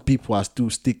some people are still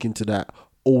sticking to that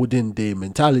olden day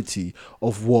mentality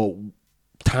of what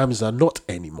times are not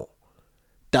anymore.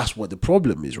 That's what the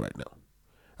problem is right now.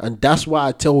 And that's why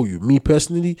I tell you, me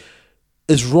personally,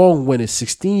 it's wrong when a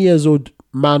 16 years old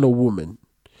man or woman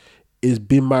is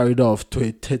being married off to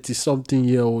a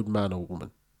 30-something-year-old man or woman.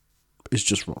 It's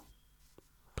just wrong.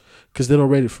 Because they're not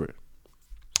ready for it.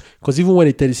 Because even when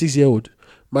a 36-year-old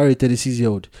marry a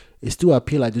 36-year-old, it still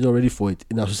appear like they're not ready for it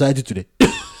in our society today.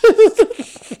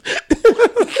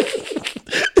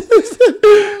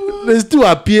 They still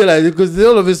appear like, because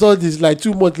all of a sudden it's like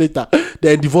 2 months later,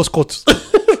 they're in divorce court.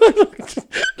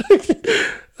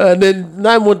 And then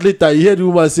 9 months later, you hear the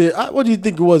woman say, what do you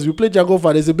think it was? We played Django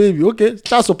for there's a baby. Okay,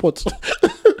 child support.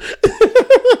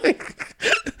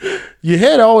 You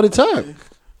hear that all the time.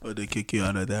 Or they kick you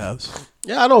out of the house.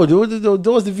 Yeah, I know.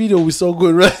 There was the video we saw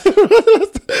going right.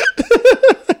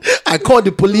 I called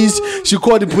the police. She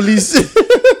called the police.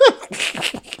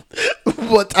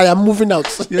 But I am moving out.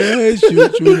 Yeah, she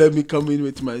will let me come in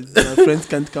with my friends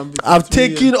can't come. I've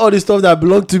taken all the stuff that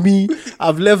belonged to me.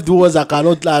 I've left the ones I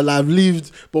cannot. I've lived,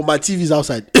 but my TV is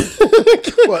outside.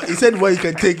 Well, he said, "Well, you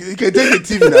can take the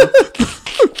TV now."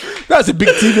 That's a big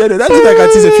TV. That's like I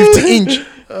see a 50-inch.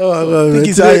 Oh, man.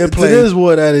 Today's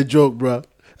world, I had a joke, bro.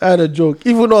 I had a joke.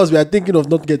 Even us, we are thinking of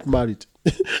not getting married.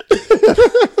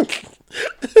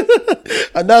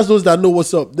 And that's those that know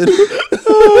what's up. Today's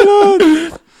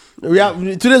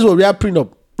world, we are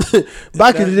prenup.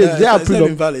 Back in the day, they are prenup. It's not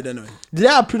invalid anyway. They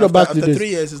are prenup back in the day. After 3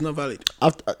 years, it's not valid.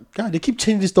 God, they keep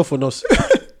changing stuff on us.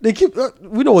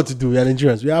 We know what to do. We are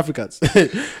Nigerians. We are Africans.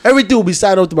 Everything will be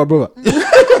signed up to my brother.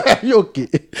 You okay?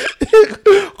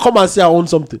 Come and say I own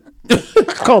something.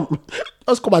 Just come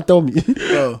and tell me.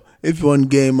 Oh, if you want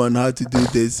game on how to do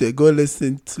this, go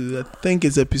listen to, I think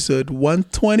it's episode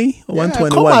 120 or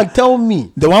 121. Come and tell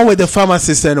me. The one with the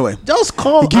pharmacist anyway. Just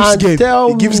come and tell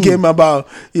me. It gives game about,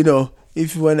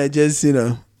 if you want to just,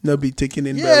 not be taken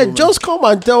in. Yeah, just come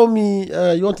and tell me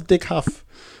you want to take half.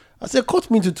 I said, cut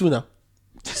me into 2 now.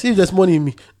 See if there's money in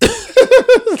me.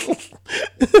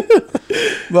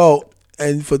 Well,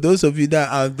 and for those of you that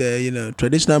out there,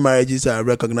 traditional marriages are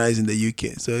recognized in the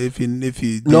UK. So if you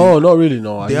do, no, not really.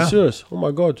 No, are you serious? Oh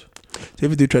my God. So if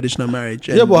you do traditional marriage,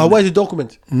 yeah, but where's the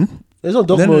document? There's no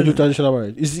document on traditional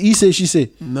marriage. It's he say, she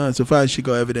say. No, so far as she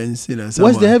got evidence,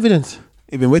 Where's the evidence?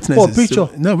 Even witnesses. Picture.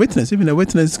 No, witness. Even a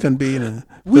witness can be,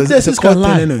 witnesses can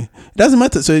lie. Anyway. It doesn't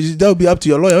matter. So that will be up to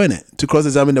your lawyer, innit? To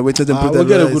cross-examine the witness and put we'll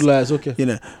get a good lawyer. It's okay.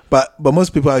 But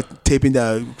most people are taping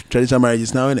their traditional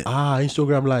marriages now, innit?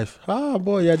 Instagram live.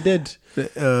 Boy, you're dead.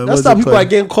 That's how people are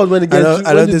getting caught when they get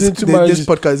this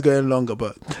podcast is going longer,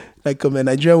 but like a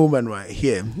Nigerian woman right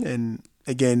here, and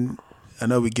again, I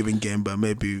know we're giving game, but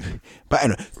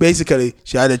anyway, basically,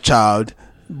 she had a child.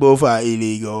 Both are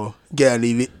illegal. Get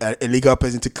an illegal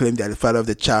person to claim they're the father of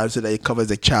the child so that it covers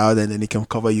the child and then it can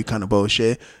cover you kind of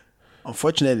bullshit.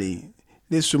 Unfortunately,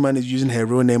 this woman is using her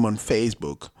real name on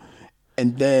Facebook.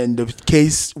 And then the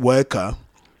case worker,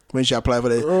 when she applied for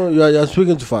the... Oh, you're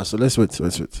speaking too fast, so let's wait.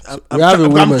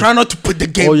 I'm trying not to put the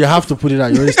game... Oh, you have to put it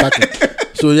out. You already started.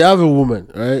 So you have a woman,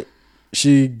 right?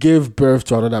 She gave birth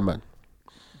to another man.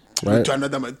 Right?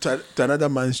 To another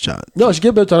man's child. No, she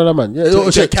gave birth to another man. Yeah,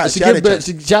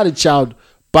 she had a child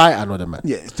by another man.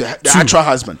 Yeah, the actual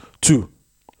husband. Two.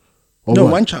 Or no,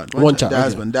 one child. One child. The okay.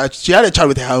 husband. She had a child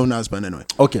with her own husband anyway.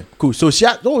 Okay, cool. So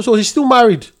so she's still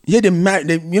married. Yeah, they're married.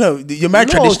 You're married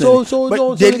traditionally. So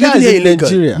they're the guy is in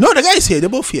Nigeria. No, the guy is here. They're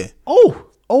both here.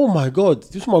 Oh my God!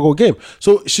 This one go game.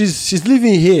 So she's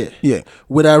living here. Yeah.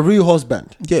 With her real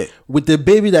husband. Yeah. With the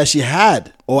baby that she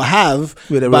had or have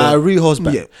by her real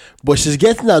husband. Yeah. But she's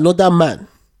getting another man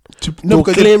to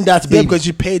claim that baby. Yeah, because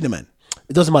she paid the man.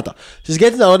 It doesn't matter. She's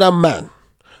getting another man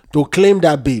to claim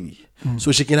that baby,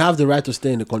 so she can have the right to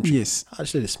stay in the country. Yes.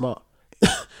 Actually, it's smart.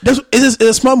 It's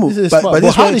a smart move.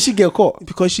 But how did she get caught?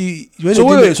 Because she...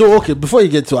 So okay, before you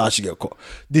get to how she get caught,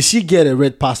 did she get a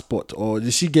red passport or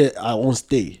did she get her own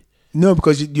stay? No,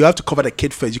 because you have to cover the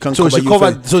kid first. You can't so cover she you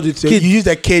covered, first. So the kid... You use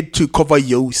the kid to cover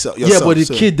yourself. Yeah, but the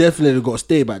kid definitely got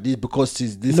stay by this because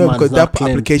this man because that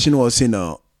application was,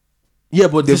 Yeah,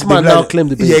 but this man now claimed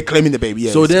the baby. Yeah, claiming the baby.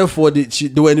 Yeah. So therefore, they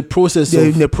were in the process.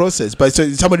 In the process, but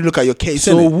so somebody look at your case.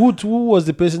 So who was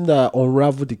the person that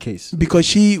unraveled the case?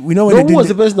 Because who was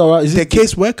the person that unraveled the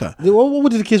case worker? What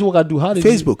did the case worker do? How did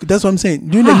Facebook? That's what I'm saying.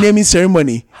 During the naming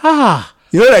ceremony,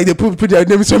 like they put their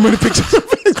naming ceremony pictures on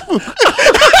Facebook.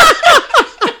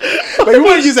 But you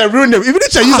want to use a real name, even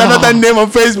if you use another name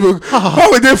on Facebook, how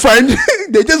would they find?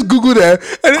 They just Google there,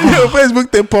 and then on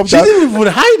Facebook they popped out. She didn't even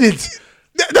hide it.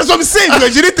 That's what I'm saying,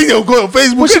 because she didn't think they would go on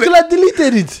Facebook. But she could have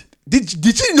deleted it.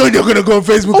 Did she know they were going to go on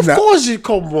Facebook of now? Of course she,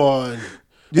 come on.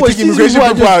 Do you think immigration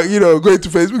people are, going to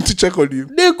Facebook to check on you?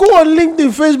 They go on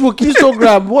LinkedIn, Facebook,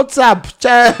 Instagram, WhatsApp,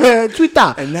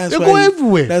 Twitter. And they go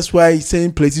everywhere. That's why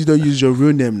saying places don't use your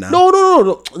real name now.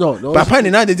 No. But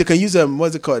apparently nowadays they can use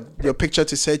what's it called? Your picture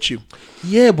to search you.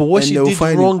 Yeah, but what she did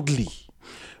wrongly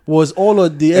was all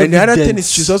of the evidence. And the other thing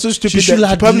is she's also stupid. She should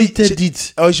have deleted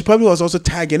it. Oh, she probably was also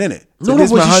tagging in it. So but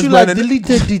she should have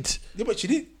deleted it. Yeah, but she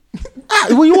did.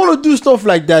 When you want to do stuff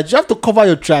like that, you have to cover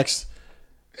your tracks.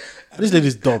 This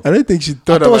lady's dumb. I don't think she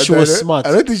thought about she was smart.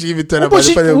 I don't think she even thought about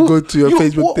the fact that go to your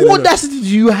Facebook thing. What audacity do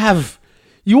you have?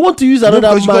 You want to use another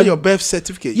man? You got your birth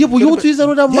certificate. Yeah, but you want to use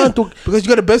another man to... Because you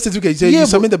got a birth certificate. You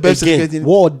submit the birth certificate.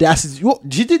 What audacity?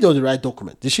 She did it on the right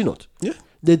document. Did she not? Yeah.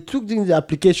 They took in the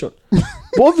application.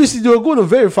 But obviously they were going to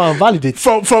verify and validate.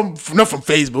 Not from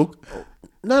Facebook.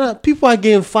 No. People are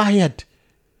getting fired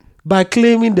by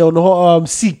claiming they're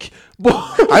sick. But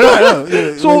I know.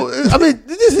 Yeah, so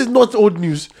this is not old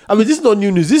news. This is not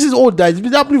new news. This is old. It's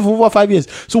been happening for over 5 years.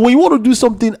 So when you want to do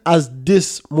something as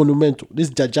this monumental, this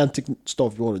gigantic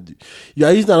stuff you want to do, you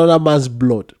are using another man's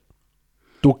blood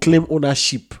to claim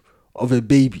ownership of a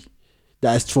baby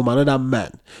that is from another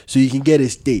man, so you can get a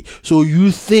stay. So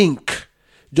you think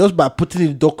just by putting in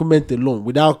the document alone,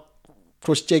 without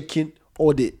cross-checking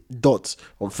all the dots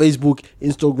on Facebook,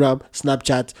 Instagram,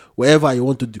 Snapchat, wherever you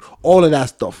want to do, all of that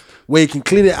stuff, where you can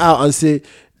clean it out and say,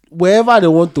 wherever they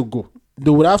want to go,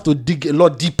 they would have to dig a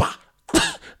lot deeper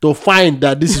to find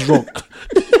that this is wrong.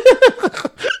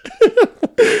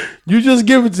 You just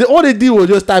give it, all they did was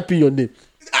just type in your name.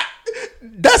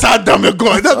 That's how dumb it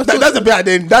goes. That's the bit I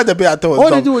didn't. That's the bit I thought was all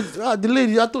dumb. they do was the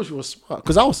lady. I thought she was smart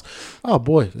because I was. Oh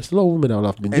boy, there's a lot of women that would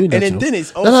have been doing that. And then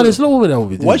it's also there's a lot of women that would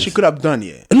be doing what this. she could have done.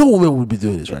 Yeah, a lot of women would be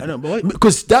doing this right. I know, but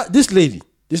because this lady,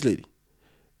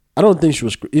 I don't think she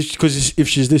was because if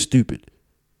she's this stupid,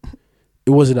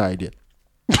 it wasn't her idea.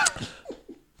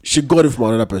 She got it from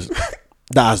another person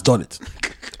that has done it.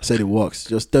 I said it works.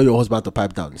 Just tell your husband to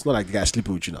pipe down. It's not like the guy's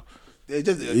sleeping with you now.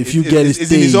 If you get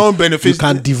his in his own benefit, you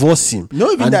can divorce him.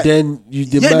 No, even and that. Then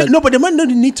but the man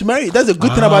doesn't need to marry. That's a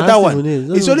good thing about that one.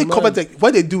 It's only covered.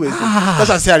 What they do is that's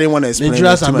why I say I didn't want to explain.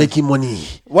 Nigerians are making money.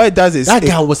 What it does is that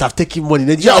guy must have taken money.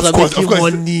 Nigerians are making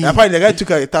money. Apparently, the guy took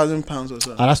 £1,000 or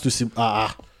so. That's too simple.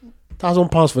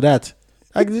 £1,000 for that.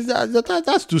 Like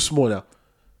that's too small now.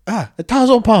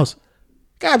 £1,000.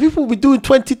 God, people will be doing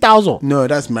 20,000. No,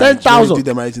 that's marriage. 10,000. Do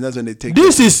the marriage, and that's when they take.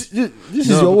 This is your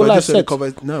whole life set.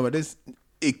 No, but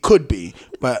it could be.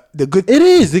 But it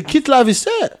is. The kid's life is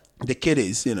set. The kid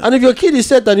is, And if your kid is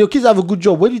set and your kids have a good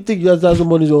job, where do you think you have some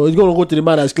money? It's going to go to the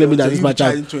man that's claiming that it's my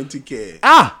child.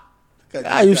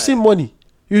 $20,000. You've seen money.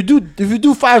 if you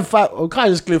do five, you can't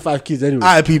just claim 5 kids anyway.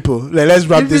 Alright, people, let's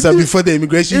wrap this up before the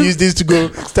immigration use this to go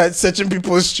start searching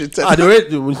people's shit. They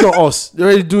already, it's not us. They're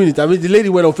already doing it. I mean, the lady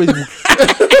went on Facebook.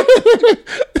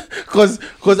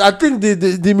 Because I think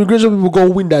the immigration people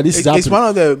gonna win that this is happening. It's one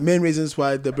of the main reasons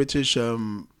why the British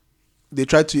they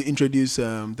tried to introduce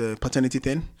the paternity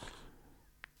thing.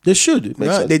 They should.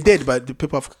 They did, but the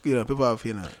people have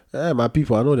Yeah, my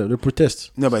people, I know them. They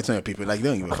protest. No, but it's not your people. Like, they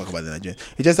don't give a fuck about the Nigerians.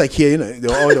 It's just like here,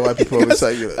 all the white people always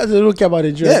like, They don't care about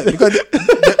Nigerians. Yeah, because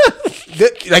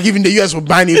like even the US will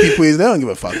ban new people, they don't give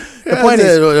a fuck. The point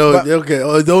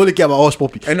is, they only care about us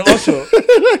poppy. And also,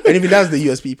 and even that's the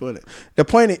US people. The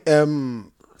point,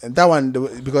 that one,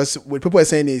 because what people are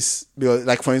saying is, because,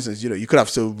 like, for instance, you could have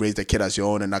still raised the kid as your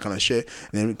own and that kind of shit.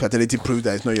 And then paternity proves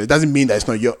that it's not yours. It doesn't mean that it's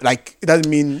not your. Like, it doesn't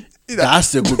mean.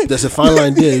 There's a fine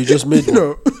line there. You just made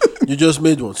one. You just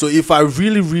made one. So if I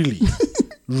really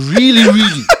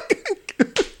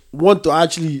want to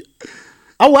actually,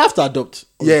 I will have to adopt.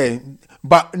 Yeah.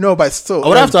 But still, I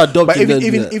would have to adopt. But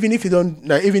even if you don't,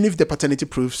 like, even if the paternity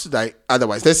proves like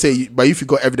otherwise, let's say, but if you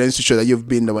got evidence to show that you've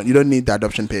been the one, you don't need the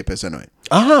adoption papers anyway.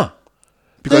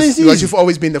 Because you've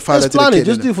always been the father to the kid.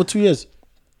 Just do it for 2 years.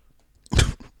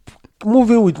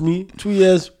 Move in with me, 2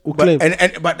 years. We'll claim.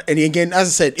 But again, as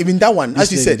I said, even that one,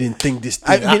 as you said, didn't think this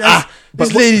thing.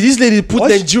 This lady put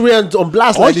Nigerians on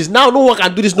blast like this. Now no one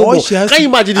can do this no more. Can you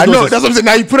imagine this? I know, that's what I'm saying.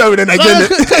 Now you put her with an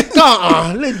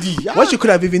agenda. Lady. What she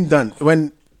could have even done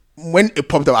when it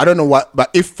popped up, I don't know what,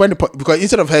 but because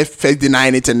instead of her first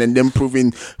denying it and then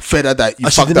proving further that you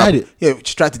fucked up, yeah,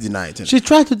 she tried to deny it. She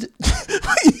tried to.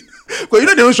 Well,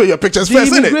 they don't show your pictures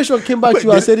first, innit? The immigration came back to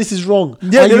you and said this is wrong.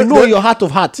 Yeah, and you know in your heart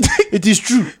of heart it is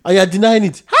true, and you're denying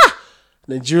it.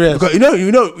 Nigerians. Because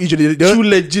usually they too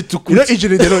legit to quit.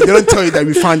 Usually they don't tell you that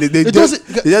we found it. They just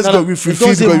go, we refuse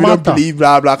because we don't believe,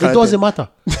 blah blah. It doesn't matter.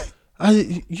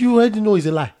 You already know it's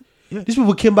a lie. Yeah. These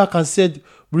people came back and said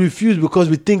we refuse because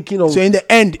we think, So in the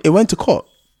end, it went to court.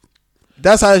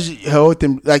 That's how her whole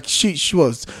thing, like, she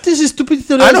was. This is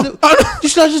stupidity. I know. You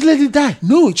should have just let it die.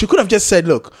 No, she could have just said,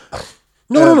 look.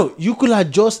 No. You could have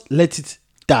just let it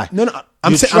die. No.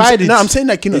 I'm saying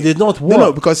like, it did not work.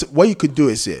 No, because what you could do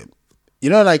is,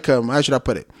 like, how should I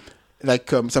put it? Like,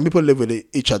 some people live with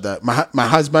each other. My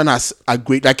husband has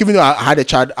agreed, like, even though I had a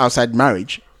child outside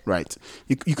marriage, right?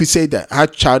 You could say that I had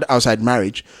a child outside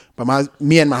marriage, but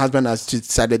me and my husband has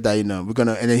decided that, we're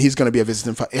gonna, and then he's gonna be a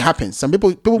visiting father. It happens. Some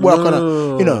people work on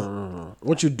No.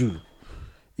 What you do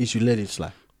is you let it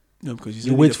slide. No, because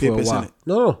you wait for a while.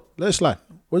 No, let it slide.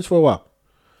 Wait for a while.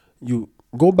 You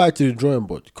go back to the drawing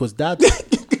board because that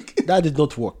did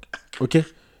not work. Okay,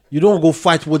 you don't go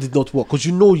fight what did not work because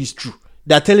you know it's true.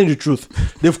 They're telling the truth.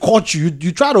 They've caught you.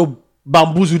 You try to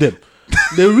bamboozle them.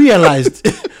 They realized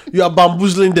you are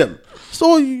bamboozling them.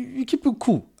 So you keep it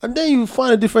cool. And then you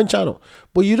find a different channel.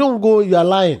 But you don't go, you are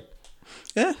lying.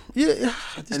 Yeah.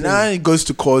 And now it goes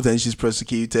to court and she's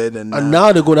prosecuted. And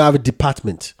now they're going to have a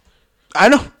department. I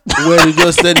know. Where you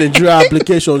just send Nigeria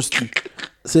applications to.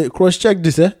 Say, cross-check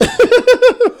this, guy.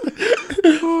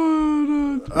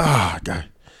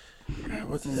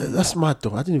 That's smart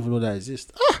though. I didn't even know that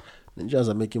exists. Nigerians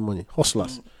are making money.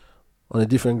 Hustlers. On a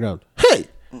different ground. Hey!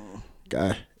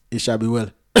 Guy, it shall be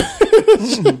well.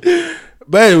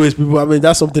 But anyways, people, I mean,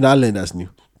 that's something I learned that's new.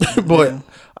 But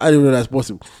I didn't know that's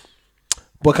possible.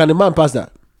 But can a man pass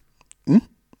that?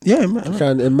 Yeah, man.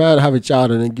 Can a man have a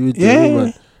child and then give it to a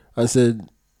woman and say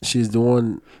she's the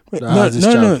one that has this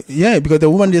child? No. Yeah, because the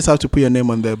woman just have to put your name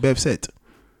on the birth set.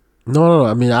 No.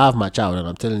 I mean, I have my child and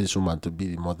I'm telling this woman to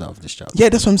be the mother of this child. Yeah,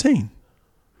 that's what I'm saying.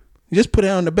 You just put it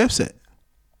on the birth set.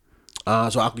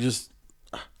 So I could just...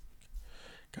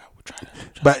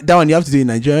 But that one you have to do in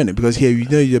Nigeria, because here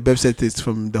your birth set is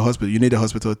from the hospital. You need a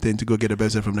hospital thing to go get a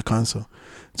birth set from the council.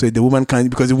 So the woman can't,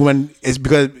 because a woman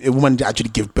actually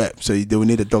give birth. So they will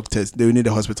need a doctor's, they will need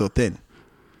a hospital thing.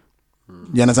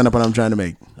 You understand the point I'm trying to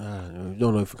make? I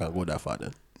don't know if we can go that far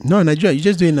then. No, Nigeria. You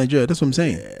just do it in Nigeria. That's what I'm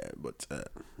saying. Yeah, but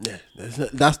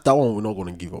that's that one we're not going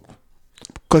to give up.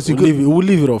 Because we'll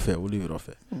leave it off here. We'll leave it off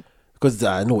here. Because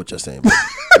I know what you're saying.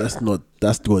 But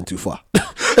that's going too far.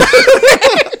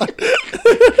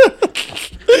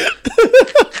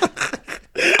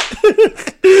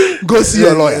 Go see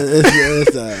your lawyer.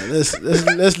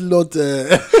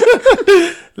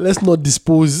 Let's not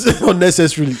dispose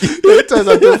unnecessarily. It turns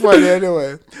out too funny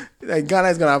anyway. Like, Ghana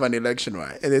is gonna have an election,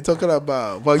 right? And they're talking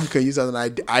about what you can use as an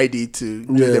ID to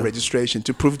do the registration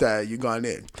to prove that you gone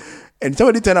in. And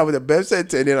somebody turned up with a birth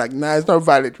set and they're like, nah, it's not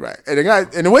valid, right? And the guy,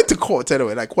 and they went to court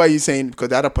anyway. Like, why are you saying? Because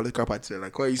the other political parties,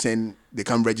 like, why are you saying they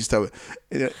can't register with?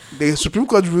 The Supreme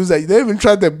Court rules that they don't even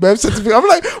try the birth certificate. I'm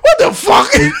like, what the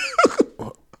fuck?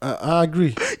 I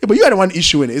agree. Yeah, but you are the one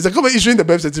issuing it. It's a company issuing the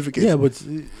birth certificate. Yeah, but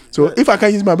so if I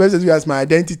can use my birth certificate as my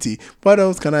identity, what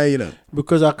else can I,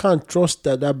 Because I can't trust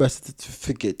that birth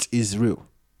certificate is real.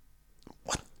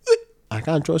 What? I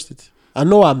can't trust it. I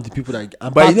know I'm the people that. I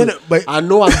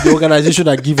know I'm the organization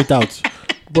that give it out.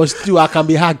 But still, I can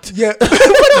be hacked. Yeah.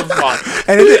 What the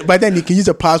fuck? But then you can use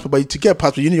a passport. But to get a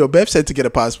passport, you need your birth certificate to get a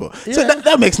passport. Yeah. So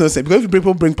that makes no sense. Because if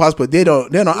people bring passport, they're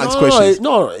not ask questions.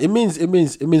 It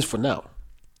means for now.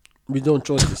 We don't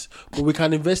trust this. But we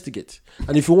can investigate.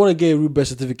 And if you want to get a real birth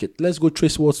certificate, let's go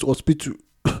trace what hospital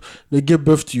they gave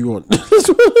birth to you on. Let's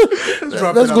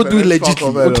go do it legit.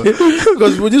 Okay?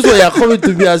 Because with this one, you're coming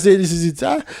to me and saying this is it.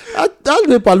 That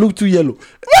paper look too yellow.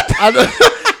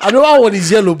 I know that one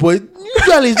is yellow, but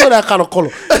usually it's not that kind of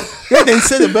color. Yeah, they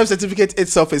say the birth certificate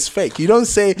itself is fake. You don't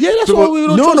say. Yeah, that's why we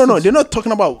don't. No. They're not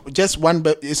talking about just one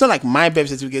birth. It's not like my birth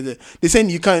certificate. They're saying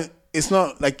you can't. It's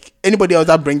not like anybody else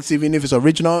that brings, even if it's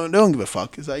original, they don't give a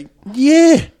fuck. It's like,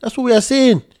 yeah, that's what we are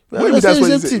saying. That's what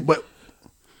you say. But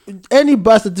any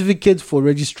birth certificate for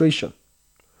registration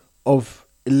of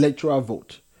electoral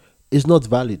vote is not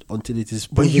valid until it is.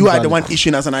 But you are the one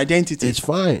issuing as an identity. It's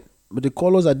fine, but the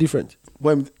colors are different.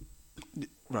 When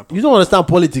you don't understand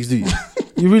politics, do you?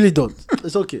 You really don't.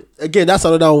 It's okay. Again, that's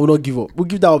another one we'll not give up. We'll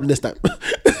give that up next time.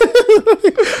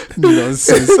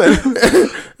 Nonsense.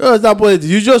 That's not politics.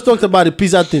 You just talked about the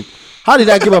pizza thing. How did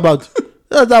that come about?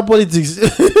 That's not politics.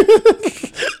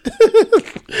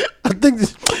 I think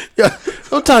this, yeah.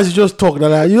 Sometimes you just talk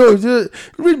like just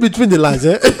read between the lines.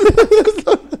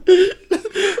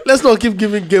 Let's not keep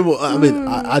giving game. I mean,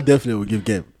 I definitely will give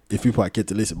game if people are care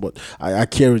to listen, but I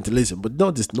care to listen, but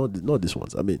not this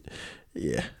ones. I mean,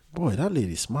 yeah, boy, that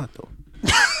lady's smart though,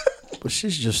 but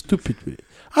she's just stupid with it.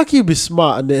 How can you be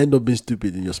smart and then end up being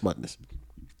stupid in your smartness?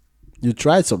 You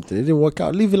tried something, it didn't work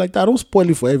out. Leave it like that. Don't spoil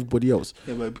it for everybody else.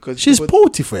 Yeah, but because she's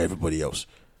faulty for everybody else.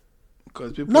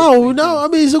 Because people no, I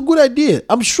mean, it's a good idea.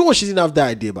 I'm sure she didn't have that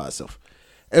idea by herself.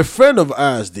 A friend of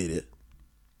ours did it.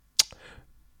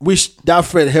 Wish that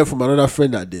friend heard from another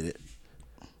friend that did it.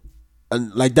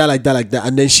 And like that.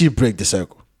 And then she broke the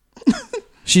circle.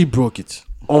 She broke it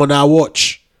on our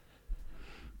watch.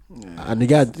 Yeah. And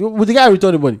would the guy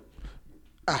return the money?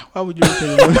 Why would you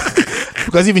return the money?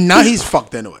 Because even now he's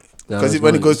fucked anyway. Because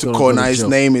when he goes to court now, his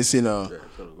name is,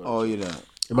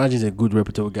 Imagine he's a good,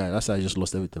 reputable guy. That's how I just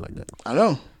lost everything like that. I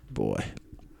know. Boy.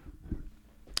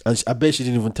 And I bet she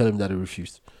didn't even tell him that he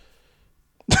refused.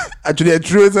 Actually,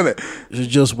 true, isn't it? She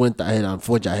just went ahead and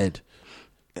forged ahead.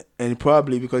 And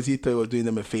probably because he thought he was doing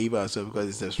them a favor, so because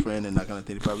it's his friend and that kind of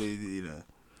thing, probably,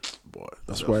 Boy,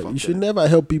 that's why you should never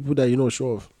help people that you're not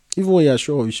sure of. Even when you're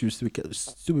sure of, you should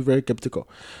still be very skeptical.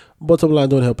 Bottom line,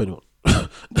 don't help anyone.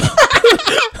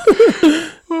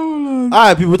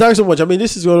 Alright, people, thanks so much. I mean,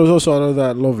 this is also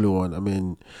another lovely one. I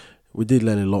mean, we did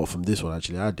learn a lot from this one,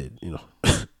 actually. I did, You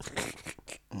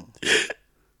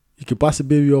can pass a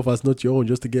baby off as not your own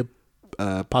just to get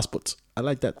passports. I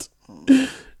like that.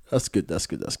 That's good. Thanks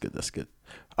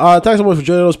so much for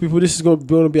joining us, people. This is going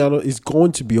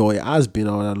to be or it has been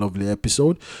our lovely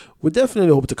episode. We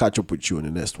definitely hope to catch up with you in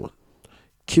the next one.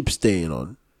 Keep staying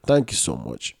on. Thank you so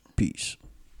much. Peace.